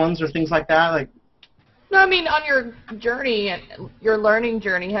paid ones or things like that? Like. No, I mean on your journey, your learning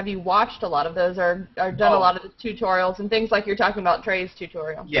journey, have you watched a lot of those or done a lot of the tutorials and things like you're talking about Trey's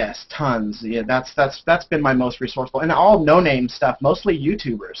tutorial? Yes, tons. Yeah, that's been my most resourceful, and all no-name stuff, mostly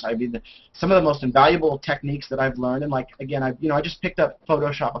YouTubers. I mean, some of the most invaluable techniques that I've learned, and like again, I just picked up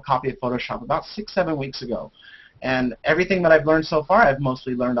Photoshop, a copy of Photoshop about 6-7 weeks ago, and everything that I've learned so far, I've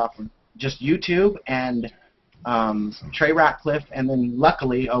mostly learned off of just YouTube and Trey Ratcliffe, and then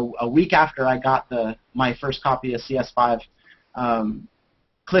luckily a week after I got my first copy of CS5,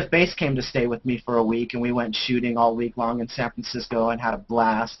 Cliff Bass came to stay with me for a week, and we went shooting all week long in San Francisco and had a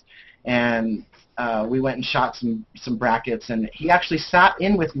blast. And we went and shot some brackets, and he actually sat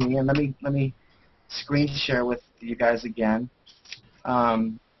in with me. And let me screen share with you guys again.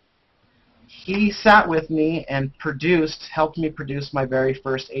 he sat with me and helped me produce my very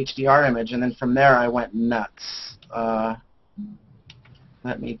first HDR image, and then from there I went nuts.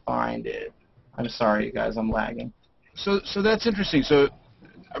 Let me find it. I'm sorry, you guys, I'm lagging. So that's interesting. So,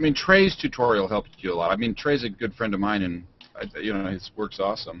 I mean, Trey's tutorial helped you a lot. I mean, Trey's a good friend of mine, and his work's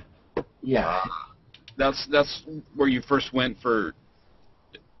awesome. Yeah. That's where you first went for,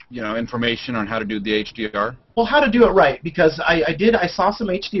 information on how to do the HDR. Well, how to do it right, because I saw some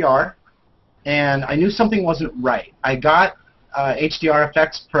HDR, and I knew something wasn't right. I got HDR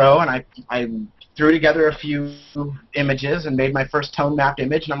Effects Pro, and I threw together a few images and made my first tone mapped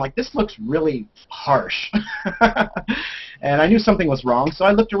image, and I'm like, this looks really harsh. And I knew something was wrong, so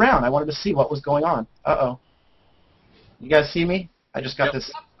I looked around. I wanted to see what was going on. Uh-oh. You guys see me? I just got this.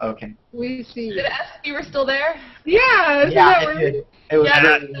 Okay. We see you. Did it ask if you were still there? Yeah, isn't Yeah, that it weird? did. It was Yeah,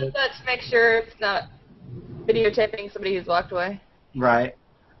 really does that to make sure it's not videotaping somebody who's walked away. right.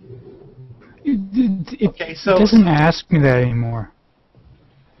 It Okay, so doesn't ask me that anymore.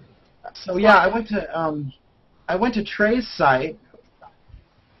 So yeah, I went to Trey's site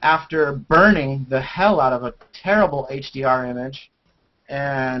after burning the hell out of a terrible HDR image,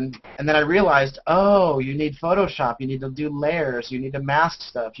 and then I realized, oh, you need Photoshop, you need to do layers, you need to mask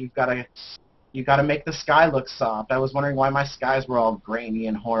stuff, you got to make the sky look soft. I was wondering why my skies were all grainy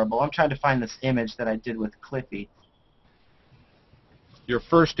and horrible. I'm trying to find this image that I did with Clippy. Your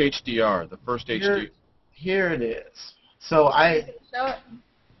first HDR, the first HDR. Here it is. So Show it.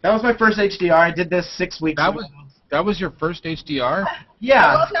 that was my first HDR. I did this 6 weeks ago. That was your first HDR? I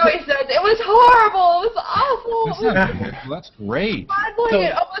Yeah. love how he said it was horrible. It was awful. It was Well, that's great. badly.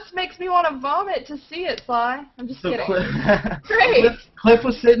 It almost makes me want to vomit to see it, Sly. I'm just So kidding. Cliff, Cliff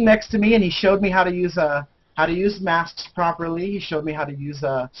was sitting next to me, and he showed me how to use masks properly. He showed me how to use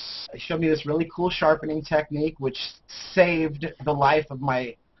he showed me this really cool sharpening technique, which saved the life of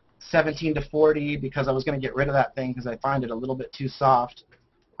my 17 to 40 because I was going to get rid of that thing because I find it a little bit too soft.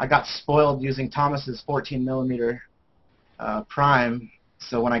 I got spoiled using Thomas's 14 millimeter prime.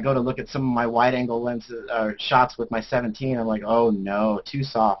 So when I go to look at some of my wide-angle lenses shots with my 17, I'm like, oh no, too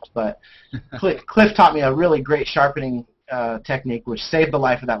soft. But Cliff taught me a really great sharpening technique, which saved the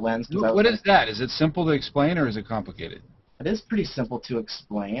life of that lens. What is that? Is it simple to explain or is it complicated? It is pretty simple to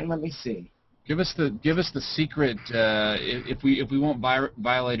explain. Let me see. Give us the secret if we won't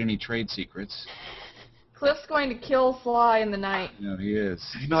violate any trade secrets. Cliff's going to kill Sly in the night. No, he is.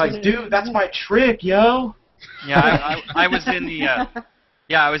 You'd be like, dude, that's my trick, yo. Yeah, I was in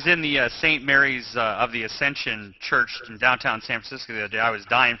the St. Mary's of the Ascension Church in downtown San Francisco the other day. I was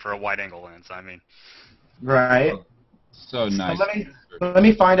dying for a wide-angle lens. I mean, Right. So nice. So let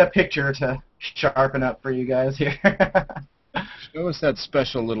me find a picture to sharpen up for you guys here. Show us that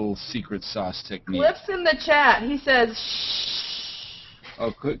special little secret sauce technique. Cliff's in the chat. He says, shh.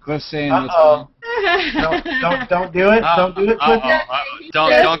 Oh, Cliff's saying. Uh-oh. don't do it. Don't do it, Cliff.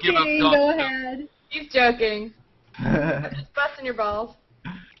 Don't give up. Go ahead. He's joking. Just busting your balls.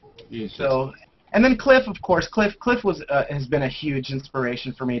 So, and then Cliff, of course. Cliff has been a huge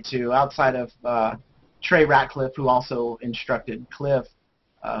inspiration for me too. Outside of Trey Ratcliffe, who also instructed Cliff.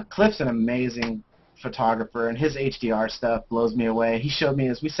 Cliff's an amazing photographer, and his HDR stuff blows me away. He showed me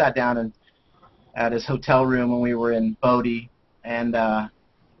as we sat down at his hotel room when we were in Bodie, and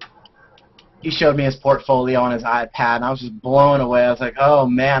he showed me his portfolio on his iPad, and I was just blown away. I was like, oh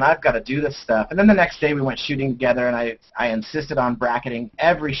man, I've got to do this stuff. And then the next day we went shooting together, and I insisted on bracketing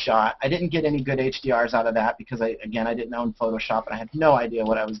every shot. I didn't get any good HDRs out of that because, I didn't own Photoshop, and I had no idea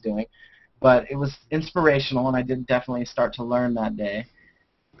what I was doing. But it was inspirational, and I did definitely start to learn that day.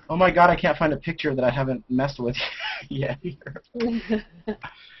 Oh my God, I can't find a picture that I haven't messed with yet here.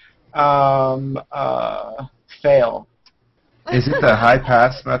 Fail. Is it the high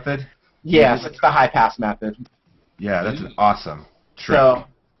pass method? Yes, it's the high pass method. Yeah, that's an awesome trick. So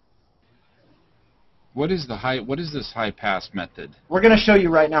What is this high pass method? we're going to show you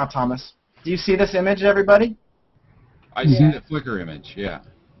right now, Thomas. Do you see this image, everybody? I see the flicker image. Yeah.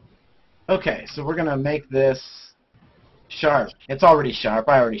 Okay, so we're going to make this sharp. It's already sharp.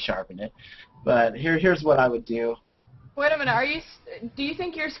 I already sharpened it. But here's what I would do. Wait a minute. Do you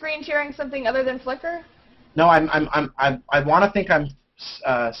think you're screen sharing something other than Flickr? No, I want to think I'm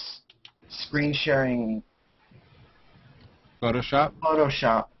screen sharing Photoshop.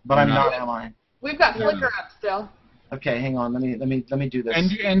 but I'm not, am I? We've got Flickr up still. Okay, hang on. Let me do this.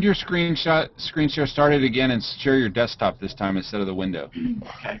 And your screen share started again and share your desktop this time instead of the window.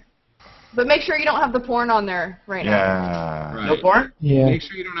 Okay. But make sure you don't have the porn on there right now. Yeah. Right. No porn? Yeah. Make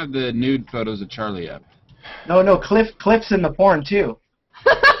sure you don't have the nude photos of Charlie up. No, Cliff's in the porn too.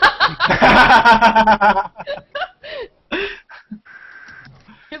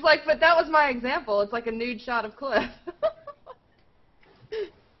 He's was like, but that was my example. It's like a nude shot of Cliff.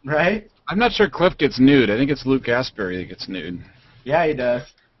 Right? I'm not sure Cliff gets nude. I think it's Luke Asbury that gets nude. Yeah, he does.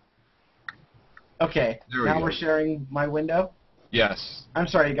 Okay, There we now go. we're sharing my window. Yes. I'm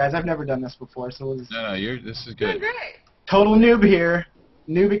sorry, you guys. I've never done this before, so this is No, this is Doing good. great. total noob here.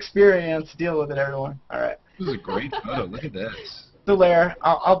 Noob experience. Deal with it, everyone. All right. This is a great photo. Look at this. The layer.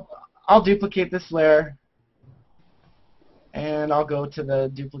 I'll duplicate this layer, and I'll go to the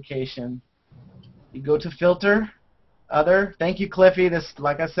duplication. You go to filter, other. Thank you, Cliffy. This,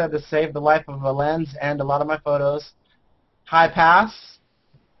 like I said, this saved the life of a lens and a lot of my photos. High pass.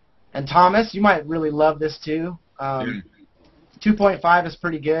 And Thomas, you might really love this too. 2.5 is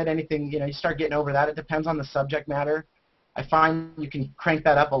pretty good. Anything, you start getting over that. It depends on the subject matter. I find you can crank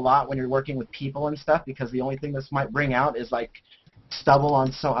that up a lot when you're working with people and stuff, because the only thing this might bring out is like stubble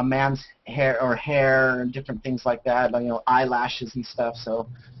on a man's hair and different things like that, like, eyelashes and stuff. So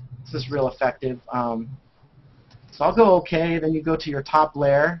this is real effective. So I'll go OK. Then you go to your top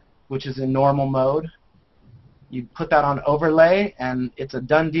layer, which is in normal mode. You put that on overlay, and it's a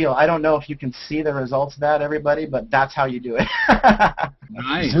done deal. I don't know if you can see the results of that, everybody, but that's how you do it.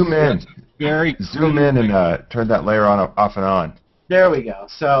 Nice. Zoom in. Very Zoom in and turn that layer on, off and on. There we go.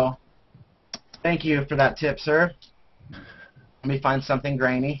 So thank you for that tip, sir. Let me find something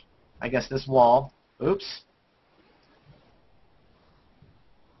grainy. I guess this wall. Oops.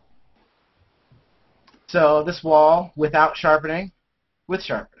 So this wall without sharpening, with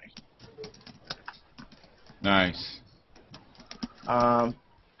sharpening. Nice.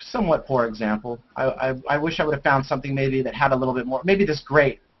 Somewhat poor example. I wish I would have found something maybe that had a little bit more. Maybe this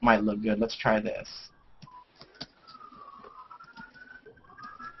grate might look good. Let's try this.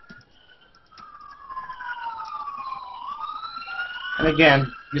 And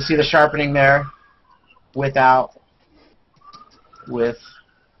again, you see the sharpening there, without, with.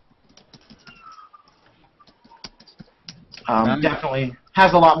 Definitely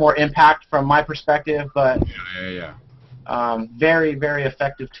has a lot more impact from my perspective, but Yeah. very, very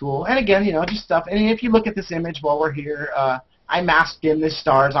effective tool. And again, just stuff. And if you look at this image while we're here, I masked in the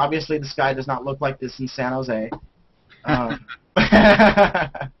stars. Obviously, the sky does not look like this in San Jose.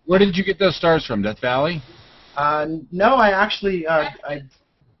 Where did you get those stars from? Death Valley? No, I actually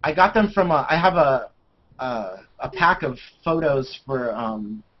I got them from I have a pack of photos for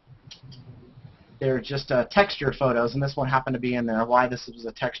they're just texture photos, and this one happened to be in there. Why this was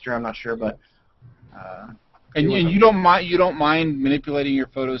a texture, I'm not sure, but. And you don't mind manipulating your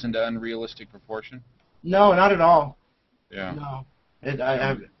photos into unrealistic proportion? No, not at all. Yeah. No,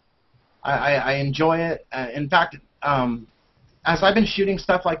 I enjoy it. In fact, as I've been shooting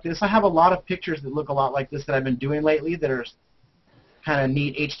stuff like this, I have a lot of pictures that look a lot like this that I've been doing lately that are kind of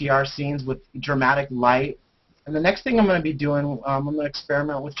neat HDR scenes with dramatic light. And the next thing I'm going to be doing, I'm going to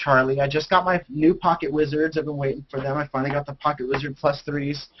experiment with Charlie. I just got my new Pocket Wizards. I've been waiting for them. I finally got the Pocket Wizard Plus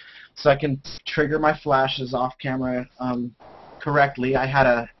 3s, so I can trigger my flashes off camera correctly. I had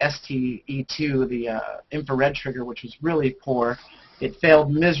a STE2, the infrared trigger, which was really poor. It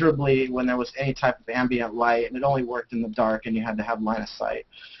failed miserably when there was any type of ambient light, and it only worked in the dark, and you had to have line of sight.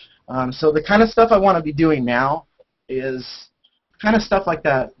 So the kind of stuff I want to be doing now is kind of stuff like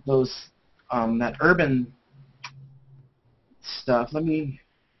that, that urban stuff. Let me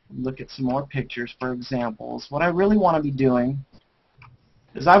look at some more pictures for examples. What I really want to be doing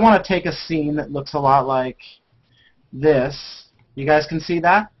is I want to take a scene that looks a lot like this. You guys can see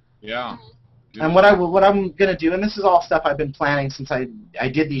that? Yeah. And what I'm going to do, and this is all stuff I've been planning since I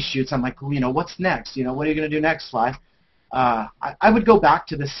did these shoots. I'm like, what's next? What are you going to do next, Sly? I would go back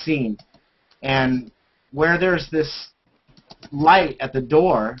to this scene, and where there's this light at the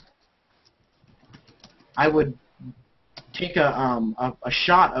door, I would take a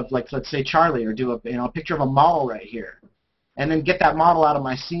shot of, like, let's say Charlie, or do a picture of a model right here, and then get that model out of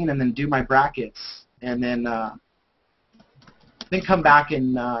my scene, and then do my brackets, and then come back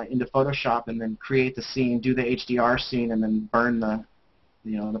into Photoshop, and then create the scene, do the HDR scene, and then burn the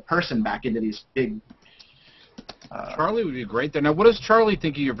person back into these big. Charlie would be great there. Now, what does Charlie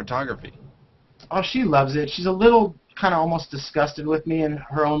think of your photography? Oh, she loves it. She's a little kind of almost disgusted with me in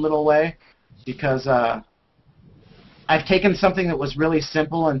her own little way, because I've taken something that was really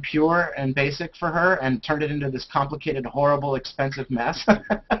simple and pure and basic for her and turned it into this complicated, horrible, expensive mess.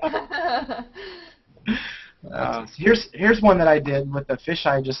 Here's one that I did with the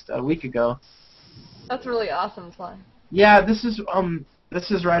fisheye just a week ago. That's really awesome, Sly. Yeah, this is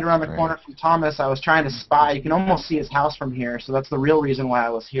right around the corner from Thomas. I was trying to spy. You can almost see his house from here, so that's the real reason why I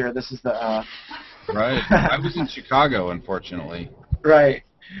was here. This is the. Right. I was in Chicago, unfortunately. Right.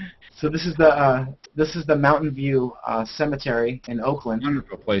 So this is the Mountain View Cemetery in Oakland.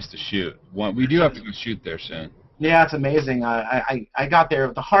 Wonderful place to shoot. We do have to go shoot there soon. Yeah, it's amazing. I got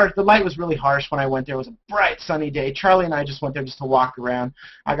there. The light was really harsh when I went there. It was a bright, sunny day. Charlie and I just went there just to walk around.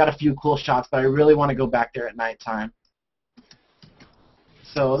 I got a few cool shots, but I really want to go back there at nighttime.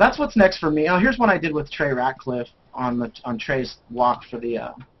 So that's what's next for me. Oh, here's one I did with Trey Ratcliffe on Trey's walk for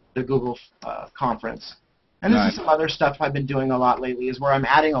the Google conference. And this is some other stuff I've been doing a lot lately, is where I'm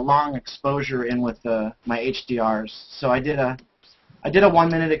adding a long exposure in with my HDRs. So I did a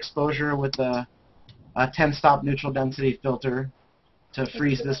 1-minute exposure with a 10-stop neutral density filter to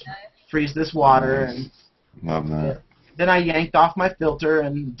freeze this water, and Love that. then I yanked off my filter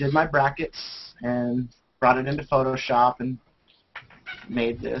and did my brackets and brought it into Photoshop and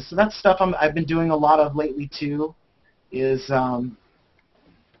made this. So that's stuff I've been doing a lot of lately too. Is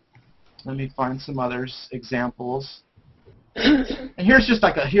let me find some others examples. And here's just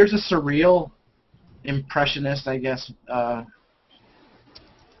like here's a surreal impressionist, I guess,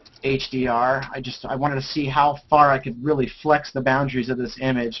 HDR. I wanted to see how far I could really flex the boundaries of this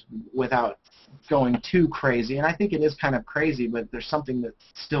image without going too crazy. And I think it is kind of crazy, but there's something that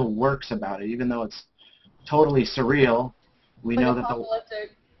still works about it, even though it's totally surreal. We know that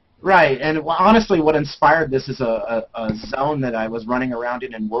right, and honestly, what inspired this is a zone that I was running around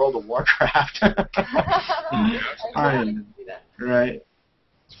in World of Warcraft. Right.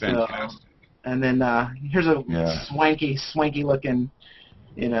 It's fantastic. So, and then here's a swanky looking,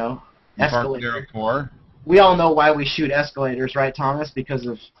 escalator. 4. We all know why we shoot escalators, right, Thomas? Because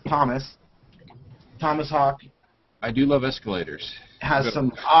of Thomas. Thomas Hawk I do love escalators. has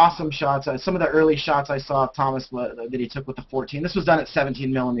some awesome shots. Some of the early shots I saw of Thomas that he took with the 14. This was done at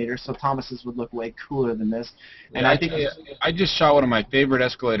 17 millimeters, so Thomas's would look way cooler than this. And I think I just shot one of my favorite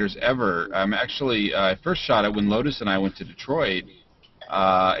escalators ever. Actually, I first shot it when Lotus and I went to Detroit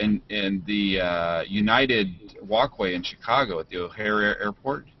in the United Walkway in Chicago at the O'Hare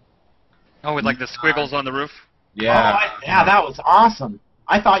Airport. Oh, with like the squiggles on the roof? Yeah. Yeah, that was awesome.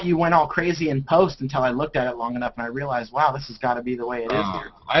 I thought you went all crazy in post until I looked at it long enough and I realized, wow, this has got to be the way it is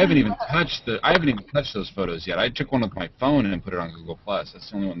here. I haven't even touched those photos yet. I took one with my phone and put it on Google Plus. That's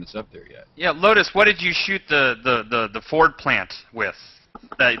the only one that's up there yet. Yeah, Lotus, what did you shoot the Ford plant with?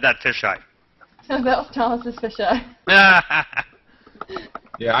 That fisheye? That was Thomas's fisheye.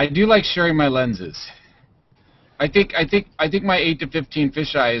 Yeah, I do like sharing my lenses. I think my 8 to 15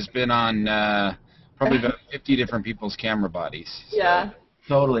 fisheye has been on probably about 50 different people's camera bodies. So. Yeah.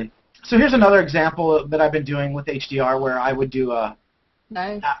 Totally. So here's another example that I've been doing with HDR where I would do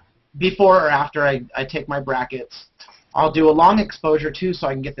nice. Before or after I take my brackets, I'll do a long exposure too, so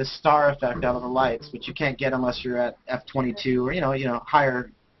I can get this star effect out of the lights, which you can't get unless you're at f22 or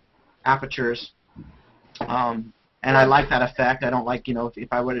higher apertures. And I like that effect. I don't like if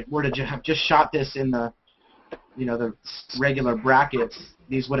I were to have just shot this in the the regular brackets,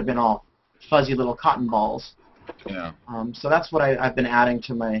 these would have been all fuzzy little cotton balls. Yeah. So that's what I've been adding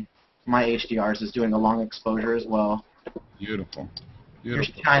to my HDRs, is doing a long exposure as well. Beautiful.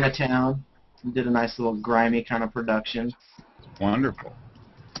 Here's Chinatown. We did a nice little grimy kind of production. Wonderful.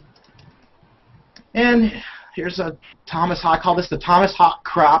 And here's a Thomas Hawk. I call this the Thomas Hawk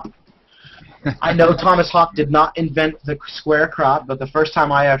crop. I know Thomas Hawk did not invent the square crop, but the first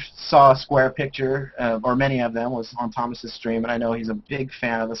time I saw a square picture, or many of them, was on Thomas's stream, and I know he's a big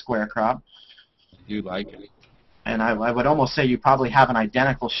fan of the square crop. I do like it. And I would almost say you probably have an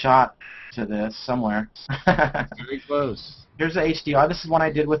identical shot to this somewhere. Very close. Here's the HDR. This is one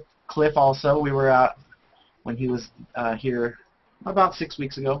I did with Cliff also. We were out when he was here about 6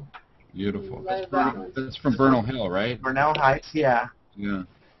 weeks ago. Beautiful. That's from Bernal Hill, right? Bernal Heights, yeah. Yeah.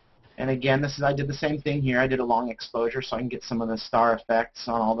 And again, I did the same thing here. I did a long exposure so I can get some of the star effects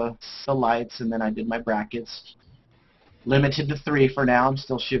on all the lights, and then I did my brackets. Limited to 3 for now. I'm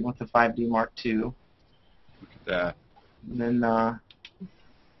still shooting with the 5D Mark II. Look at that. And then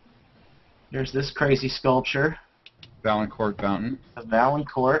there's this crazy sculpture. Valancourt Fountain. The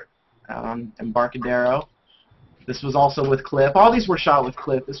Valancourt out on Embarcadero. This was also with Cliff. All these were shot with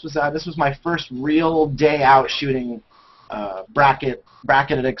Cliff. This was my first real day out shooting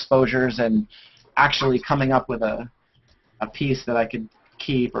bracketed exposures and actually coming up with a piece that I could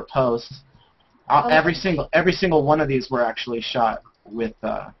keep or post. Every single one of these were actually shot with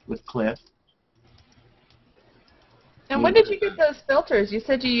Cliff. And when did you get those filters? You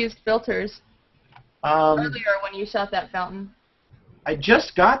said you used filters earlier when you shot that fountain. I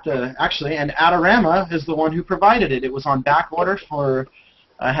just got actually, and Adorama is the one who provided it. It was on back order for,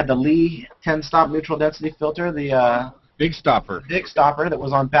 I had the Lee 10-stop neutral density filter, the Big Stopper. Big Stopper that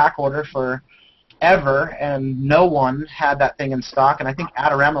was on back order for ever, and no one had that thing in stock. And I think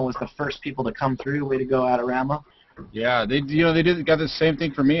Adorama was the first people to come through. Way to go, Adorama! Yeah, they got the same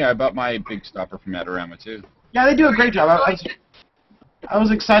thing for me. I bought my big stopper from Adorama too. Yeah, they do a great job. I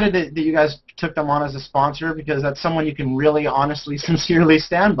was excited that you guys took them on as a sponsor, because that's someone you can really, honestly, sincerely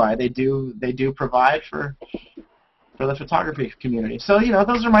stand by. They do provide for the photography community. So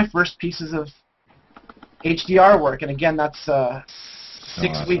those are my first pieces of HDR work, and again, that's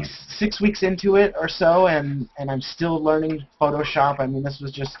 6 weeks into it or so, and I'm still learning Photoshop. I mean, this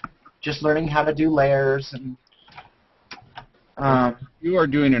was just learning how to do layers and. You are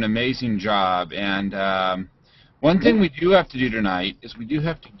doing an amazing job, and one thing we do have to do tonight is we do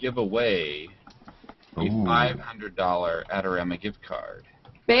have to give away a $500 Adorama gift card.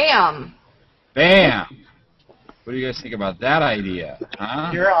 Bam! Bam! What do you guys think about that idea? Huh?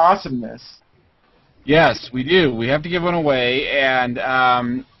 Pure awesomeness. Yes, we do. We have to give one away,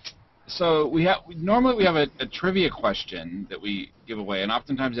 and so normally we have a trivia question that we give away, and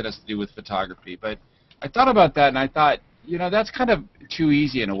oftentimes it has to do with photography. But I thought about that, and I thought, that's kind of too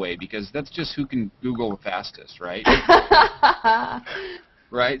easy in a way, because that's just who can Google the fastest, right?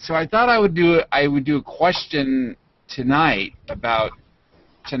 Right. So I thought I would do a question tonight about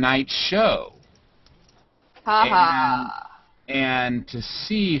tonight's show. And to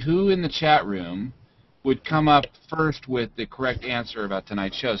see who in the chat room would come up first with the correct answer about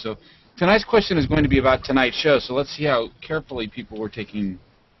tonight's show. So tonight's question is going to be about tonight's show, so let's see how carefully people were paying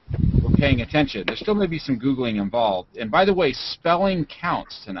attention. There still may be some Googling involved. And by the way, spelling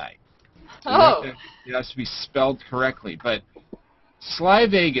counts tonight. So it has to be spelled correctly. But Sly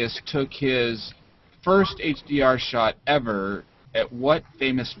Vegas took his first HDR shot ever at what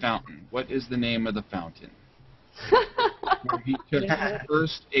famous fountain? What is the name of the fountain? He took his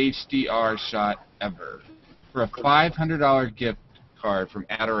first HDR shot ever for a $500 gift card from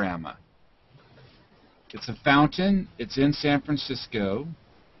Adorama. It's a fountain. It's in San Francisco.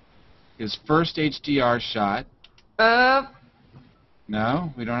 His first HDR shot.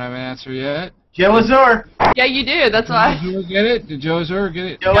 No, we don't have an answer yet. Joe Azur. Yeah, you do. That's why. Did Joe Azur get it? Did Joe Azur get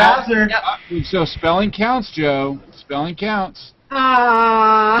it? Joe Azur. Yep. So spelling counts, Joe. Spelling counts.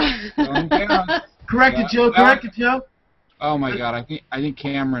 Spelling counts. Correct it, Joe. Correct it, Joe. Oh my God! I think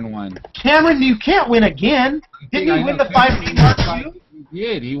Cameron won. Cameron, you can't win again. Didn't he win the 5D Mark II? He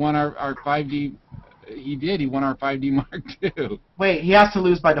did. He won our 5D. He did. He won our 5D Mark II. Wait, he has to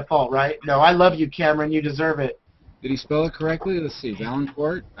lose by default, right? No, I love you, Cameron. You deserve it. Did he spell it correctly? Let's see.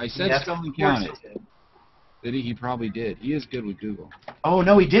 Valancourt? I said Yes, spelling of course counted. he did. Did he? He probably did. He is good with Google. Oh,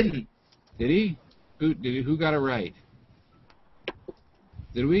 no, he didn't. Did he? Who got it right?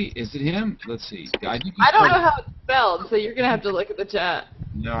 Did we? Is it him? Let's see. I don't know how it's spelled, so you're going to have to look at the chat.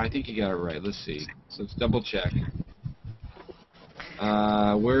 No, I think he got it right. Let's see. So let's double check.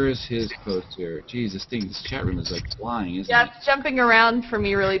 Where is his post here? Jeez, this chat room is like flying, isn't it? It's jumping around for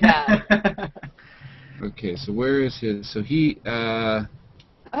me really bad. Okay, so where is his? So he, yeah,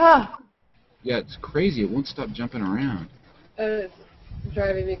 it's crazy. It won't stop jumping around. It's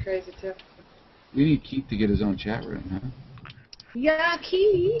driving me crazy, too. We need Keith to get his own chat room, huh? Yeah,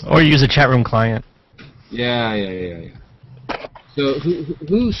 Keith. Or use a chat room client. Yeah. So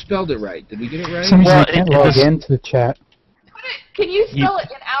who spelled it right? Did we get it right? Some reason I can't log into the chat. Can you spell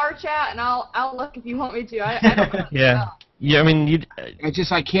it in our chat, and I'll look if you want me to. I don't know how to spell. Yeah, I mean,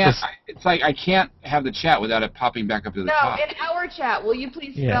 I can't. It's like I can't have the chat without it popping back up to the top. No, in our chat, will you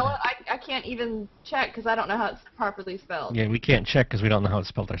please spell it? I can't even check because I don't know how it's properly spelled. Yeah, we can't check because we don't know how it's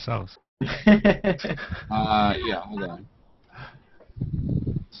spelled ourselves. Yeah, hold on.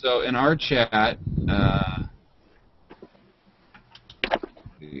 So in our chat,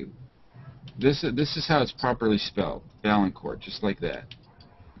 this is how it's properly spelled. Valancourt, just like that.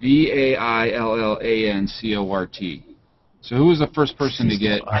 V-A-I-L-L-A-N-C-O-R-T. So who was the first person to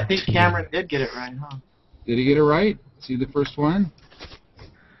get? I think Cameron did get it right, huh? Did he get it right? See the first one?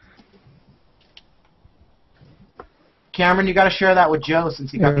 Cameron, you got to share that with Joe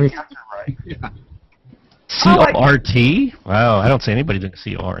since he got the answer right. Yeah. C-O-R-T? Wow, I don't see anybody doing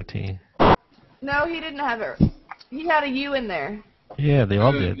C-O-R-T. No, he didn't have it. He had a U in there. Yeah, they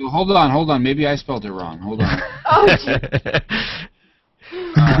all did. Hold on. Maybe I spelled it wrong. Hold on. Oh,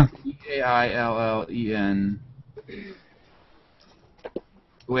 V-A-I-L-L-E-N.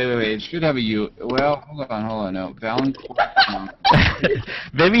 Wait. It should have a U. Well, hold on. No. Valancourt.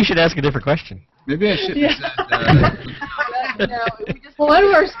 Maybe you should ask a different question. Maybe I should have said... no, we just One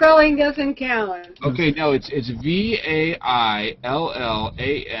word spelling doesn't count. Okay, no, it's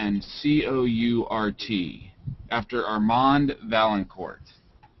V-A-I-L-L-A-N-C-O-U-R-T. After Armand Valancourt,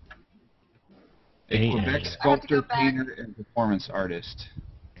 a Quebec sculptor, painter, and performance artist.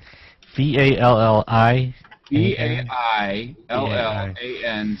 V-A-L-L-I.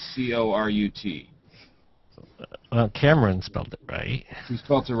 V-A-I-L-L-A-N-C-O-R-U-T. Well, Cameron spelled it right. He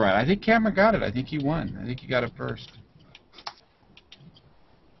spelled it right. I think Cameron got it. I think he won. I think he got it first.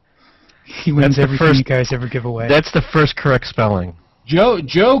 He wins That's the everything first- you guys ever give away. That's the first correct spelling.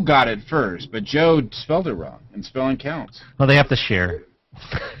 Joe got it first, but Joe spelled it wrong, and spelling counts. Well, they have to share.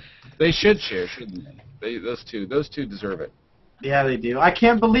 They should share, shouldn't they? Those two deserve it. Yeah, they do. I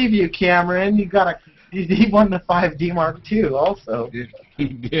can't believe you, Cameron. You got he won the 5D Mark II also. He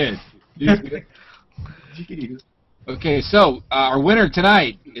did. Jeez. Okay, so our winner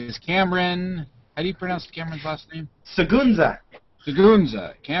tonight is Cameron. How do you pronounce Cameron's last name? Sagunza.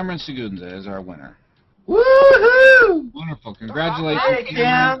 Sagunza. Cameron Sagunza is our winner. Woohoo! Wonderful. Congratulations, Hey,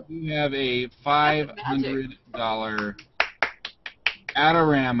 Cameron. You have a $500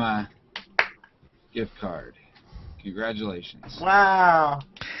 Adorama gift card. Congratulations. Wow.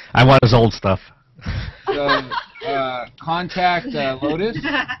 I want his old stuff. So, contact Lotus.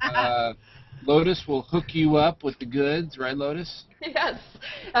 Lotus will hook you up with the goods, right, Lotus? Yes,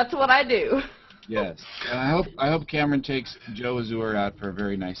 that's what I do. Yes. And I hope Cameron takes Joe Azur out for a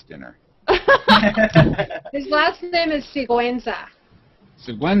very nice dinner. His last name is Sigüenza.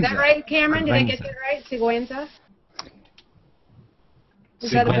 Sigüenza. Is that right, Cameron? Did I get that right? Sigüenza?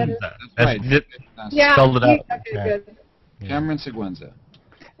 Is that a better? That's right. Yeah. Spelled it out. Okay, Yeah. good. Cameron Sigüenza.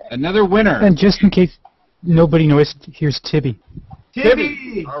 Another winner. And just in case nobody knows, here's Tibby.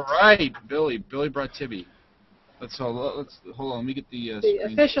 Tibby! All right, Billy. Billy brought Tibby. Let's hold on. Let me get the The screen.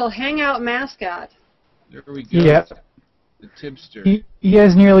 official Hangout mascot. There we go. Yeah. The Tibster. He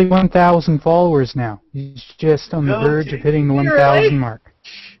has nearly 1,000 followers now. He's just on the verge of hitting the 1,000 Really? mark.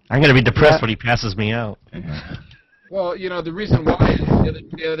 I'm going to be depressed when he passes me out. Well, you know, the reason why is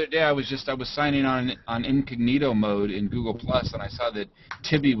the other day I was signing on incognito mode in Google Plus, and I saw that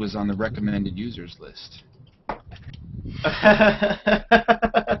Tibby was on the recommended users list.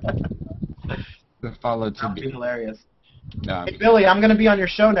 To follow That'd be Tibby. hilarious. No, Hey, Billy, I'm going to be on your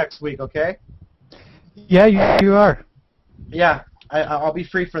show next week, okay? Yeah, you are. Yeah, I'll be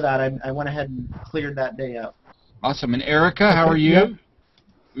free for that. I went ahead and cleared that day up. awesome. And Erica, how are you? Yep.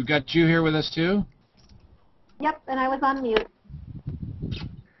 We've got you here with us too. Yep, and I was on mute.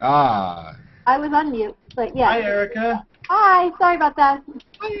 Ah. I was on mute, but yeah. Hi, Erica. Hi, sorry about that.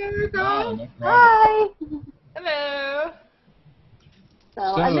 Hi, Erica. Oh, no problem. Hi. Hello. So,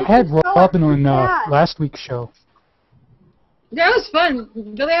 So- I I missed had your show. Robin on Yeah. last week's show. That was fun.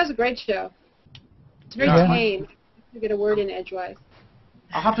 Billy has a great show. It's very Yeah. tame. You get a word in edgewise.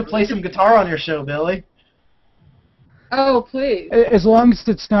 I'll have to play some guitar on your show, Billy. Oh, please. As long as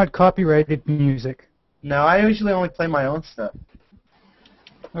it's not copyrighted music. No, I usually only play my own stuff.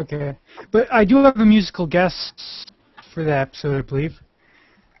 Okay. But I do have a musical guest for the episode, I believe.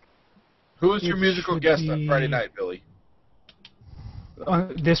 Who was your It musical should guest on be- Friday night, Billy?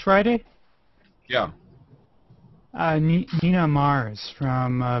 This Friday? Yeah. Nina Mars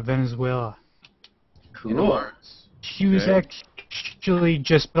from Venezuela. Cool. She was Okay. actually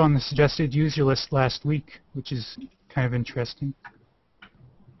just put on the suggested user list last week, which is kind of interesting.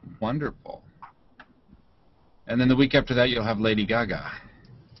 Wonderful. And then the week after that, you'll have Lady Gaga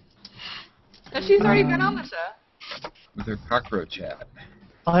And she's already been on the show. with her cockroach chat.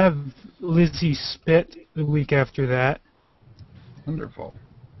 I'll have Lizzie Spit the week after that. Wonderful.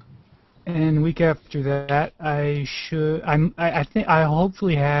 And the week after that, I think I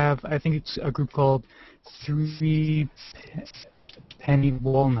hopefully have. I think it's a group called Three Penny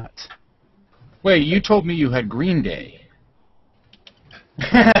Walnut. Wait, you told me you had Green Day.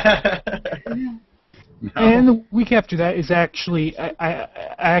 No. And the week after that is actually I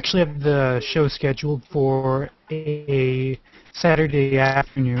actually have the show scheduled for a Saturday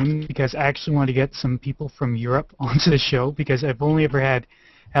afternoon because I actually want to get some people from Europe onto the show because I've only ever had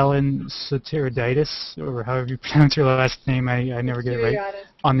Helen Soteriditis, or however you pronounce her last name, I never get it right,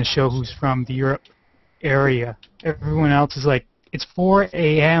 on the show, who's from the Europe area. Everyone else is like, it's 4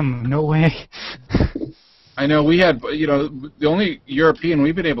 a.m., no way. I know we had, you know, the only European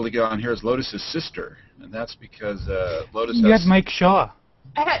we've been able to get on here is Lotus's sister, and that's because Lotus You has... had Mike Shaw.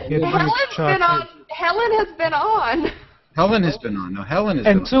 Helen's been on. Helen has been on. Helen has been on. No, Helen has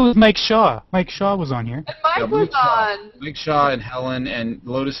been And so was Mike Shaw. Mike Shaw was on here. And Mike Yeah, was Mike Shaw. on. Mike Shaw and Helen and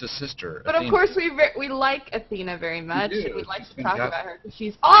Lotus's sister. But of Athena. course, we like Athena very much, do. and we'd like She's to talk fantastic. about her because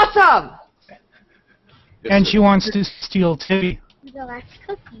she's awesome. And she wants to steal Tibby. She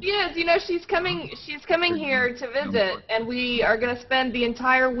is. You know, she's coming here to visit, and we are going to spend the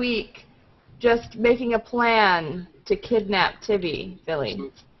entire week just making a plan to kidnap Tibby, Billy.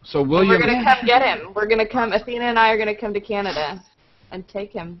 So And William... we're going to come get him. We're going to come. Athena and I are going to come to Canada and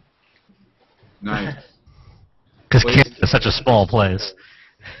take him. Nice. Because Kansas is such a small place.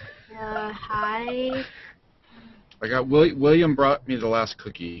 Hi. I got William brought me the last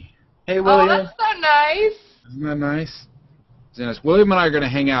cookie. Hey, Oh, William. that's so nice. Isn't that nice? William and I are going to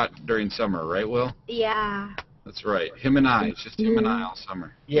hang out during summer, right, Will? Yeah. That's right. Him and I. It's just him and I all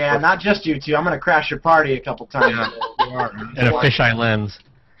summer. Yeah, not just you two. I'm going to crash your party a couple times. Yeah, you are. Huh? And a fisheye lens.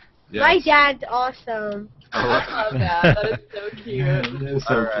 Yes. My dad's awesome. I love that. That is so cute. It is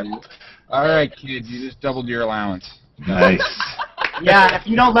so All right. cute. All right, kids. You just doubled your allowance. Nice. Yeah, and if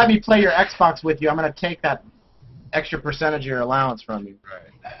you don't let me play your Xbox with you, I'm going to take that extra percentage of your allowance from you. Right.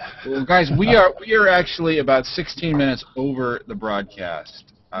 Well, guys, we are actually about 16 minutes over the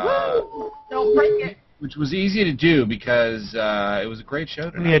broadcast. Don't break it. Which was easy to do because it was a great show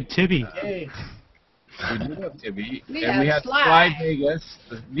tonight. We had Tibby. Yay. We did have Tibby. We and had we had Sly. Sly Vegas,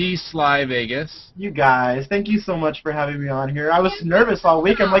 the Sly Vegas. You guys, thank you so much for having me on here. I was nervous all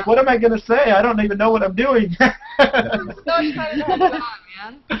week. I'm like, what am I going to say? I don't even know what I'm doing. So excited to have you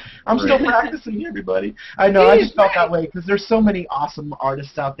on, man. I'm still practicing, everybody. I know, I just felt that way because there's so many awesome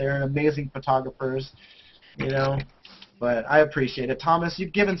artists out there and amazing photographers, you know. But I appreciate it. Thomas,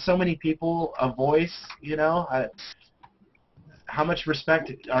 you've given so many people a voice, you know. How much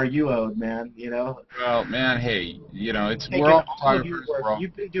respect are you owed, man, you know? Well, man, hey, you know, Taking we're all all of your photographers. work. We're all,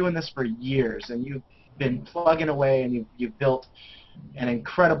 You've been doing this for years, and you've been plugging away, and you've built an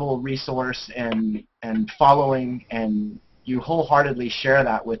incredible resource and following, and you wholeheartedly share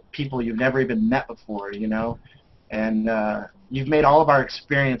that with people you've never even met before, you know? And you've made all of our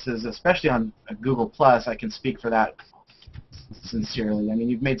experiences, especially on Google Plus, I can speak for that sincerely. I mean,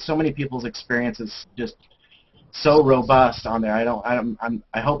 you've made so many people's experiences just so robust on there.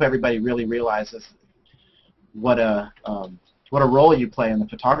 I hope everybody really realizes what a role you play in the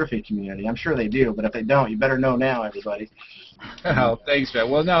photography community. I'm sure they do, but if they don't, you better know now, everybody. oh, thanks, man.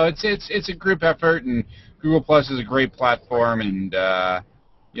 Well, no, it's a group effort, and Google Plus is a great platform, and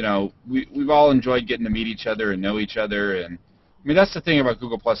you know, we've all enjoyed getting to meet each other and know each other, and I mean that's the thing about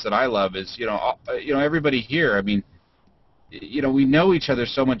Google Plus that I love is you know everybody here. I mean, you know, we know each other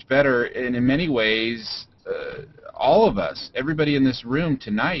so much better, and in many ways, all of us, everybody in this room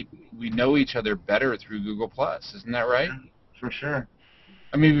tonight, we know each other better through Google Plus. Isn't that right? For sure.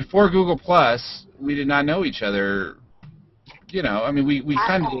 I mean, before Google Plus, we did not know each other. You know, I mean, we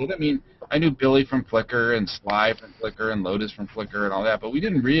kind of did. I mean, I knew Billy from Flickr and Sly from Flickr and Lotus from Flickr and all that, but we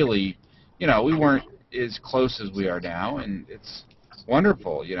didn't really, you know, we weren't as close as we are now, and it's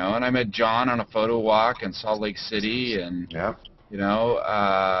wonderful, you know. And I met John on a photo walk in Salt Lake City, and you know,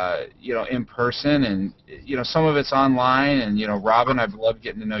 in person, and you know, some of it's online, and you know, Robin, I've loved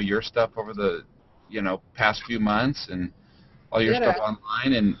getting to know your stuff over the, you know, past few months, and all your stuff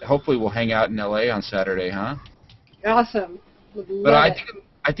online, and hopefully we'll hang out in LA on Saturday, huh? Awesome. But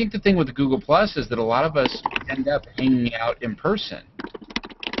I think the thing with the Google Plus is that a lot of us end up hanging out in person,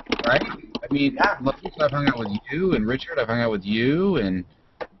 right? I mean, I've hung out with you, and Richard, I've hung out with you, and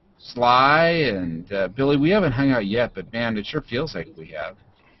Sly, and Billy. We haven't hung out yet, but man, it sure feels like we have.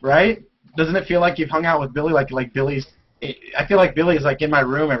 Right? Doesn't it feel like you've hung out with Billy? Like Billy's. I feel like Billy's like in my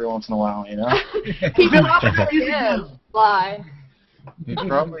room every once in a while, you know. He probably is. Sly. He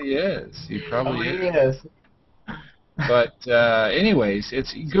probably is. He probably is. But anyways,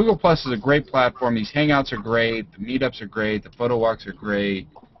 Google Plus is a great platform. These Hangouts are great. The meetups are great. The photo walks are great.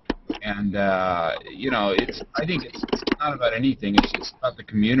 And you know, I think it's not about anything. It's just about the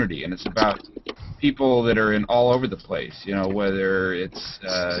community, and it's about people that are in all over the place. You know, whether it's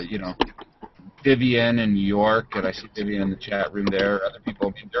you know, Vivian in New York, and I see Vivian in the chat room there. Other people,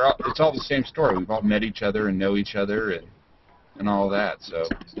 I mean, it's all the same story. We've all met each other and know each other, and all that. So.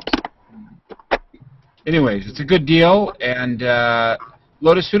 Anyways, it's a good deal, and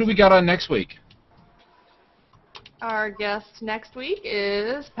Lotus, who do we got on next week? Our guest next week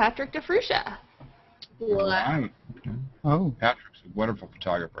is Patrick DeFruscia. Right. Oh. Patrick's a wonderful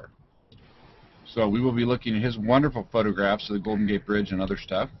photographer. So we will be looking at his wonderful photographs of the Golden Gate Bridge and other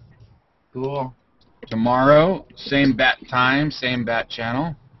stuff. Cool. Tomorrow, same bat time, same bat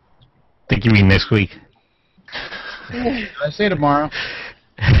channel. Think you mean next week? Did I say tomorrow?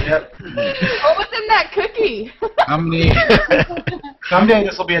 Yep. What was in that cookie? How many? Someday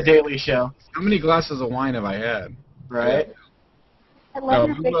this will be a daily show. How many glasses of wine have I had? Right. I love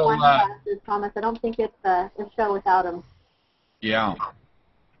your we big will, wine glasses, Thomas. I don't think it's a show without them. Yeah,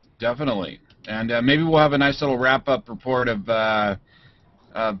 definitely. And maybe we'll have a nice little wrap-up report of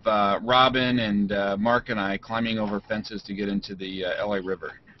Robin and Mark and I climbing over fences to get into the LA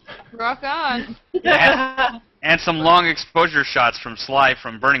River. Rock on. And some long exposure shots from Sly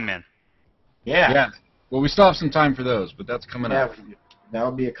from Burning Man. Yeah. Yeah. Well, we still have some time for those, but that's coming up.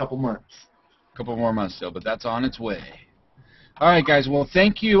 That'll be a couple months. A couple more months still, but that's on its way. All right, guys. Well,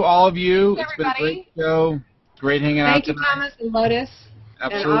 thank you, all of you. Thanks, It's been a great everybody. show. Great hanging out Thank you, tonight. Thomas and Lotus.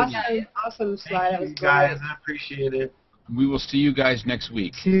 Absolutely. And awesome slide. That was Thank you guys. great. I appreciate it. We will see you guys next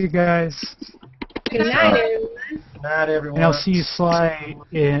week. See you guys. Good night, everyone. Good night, everyone. And I'll see you, Sly,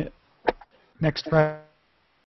 next Friday.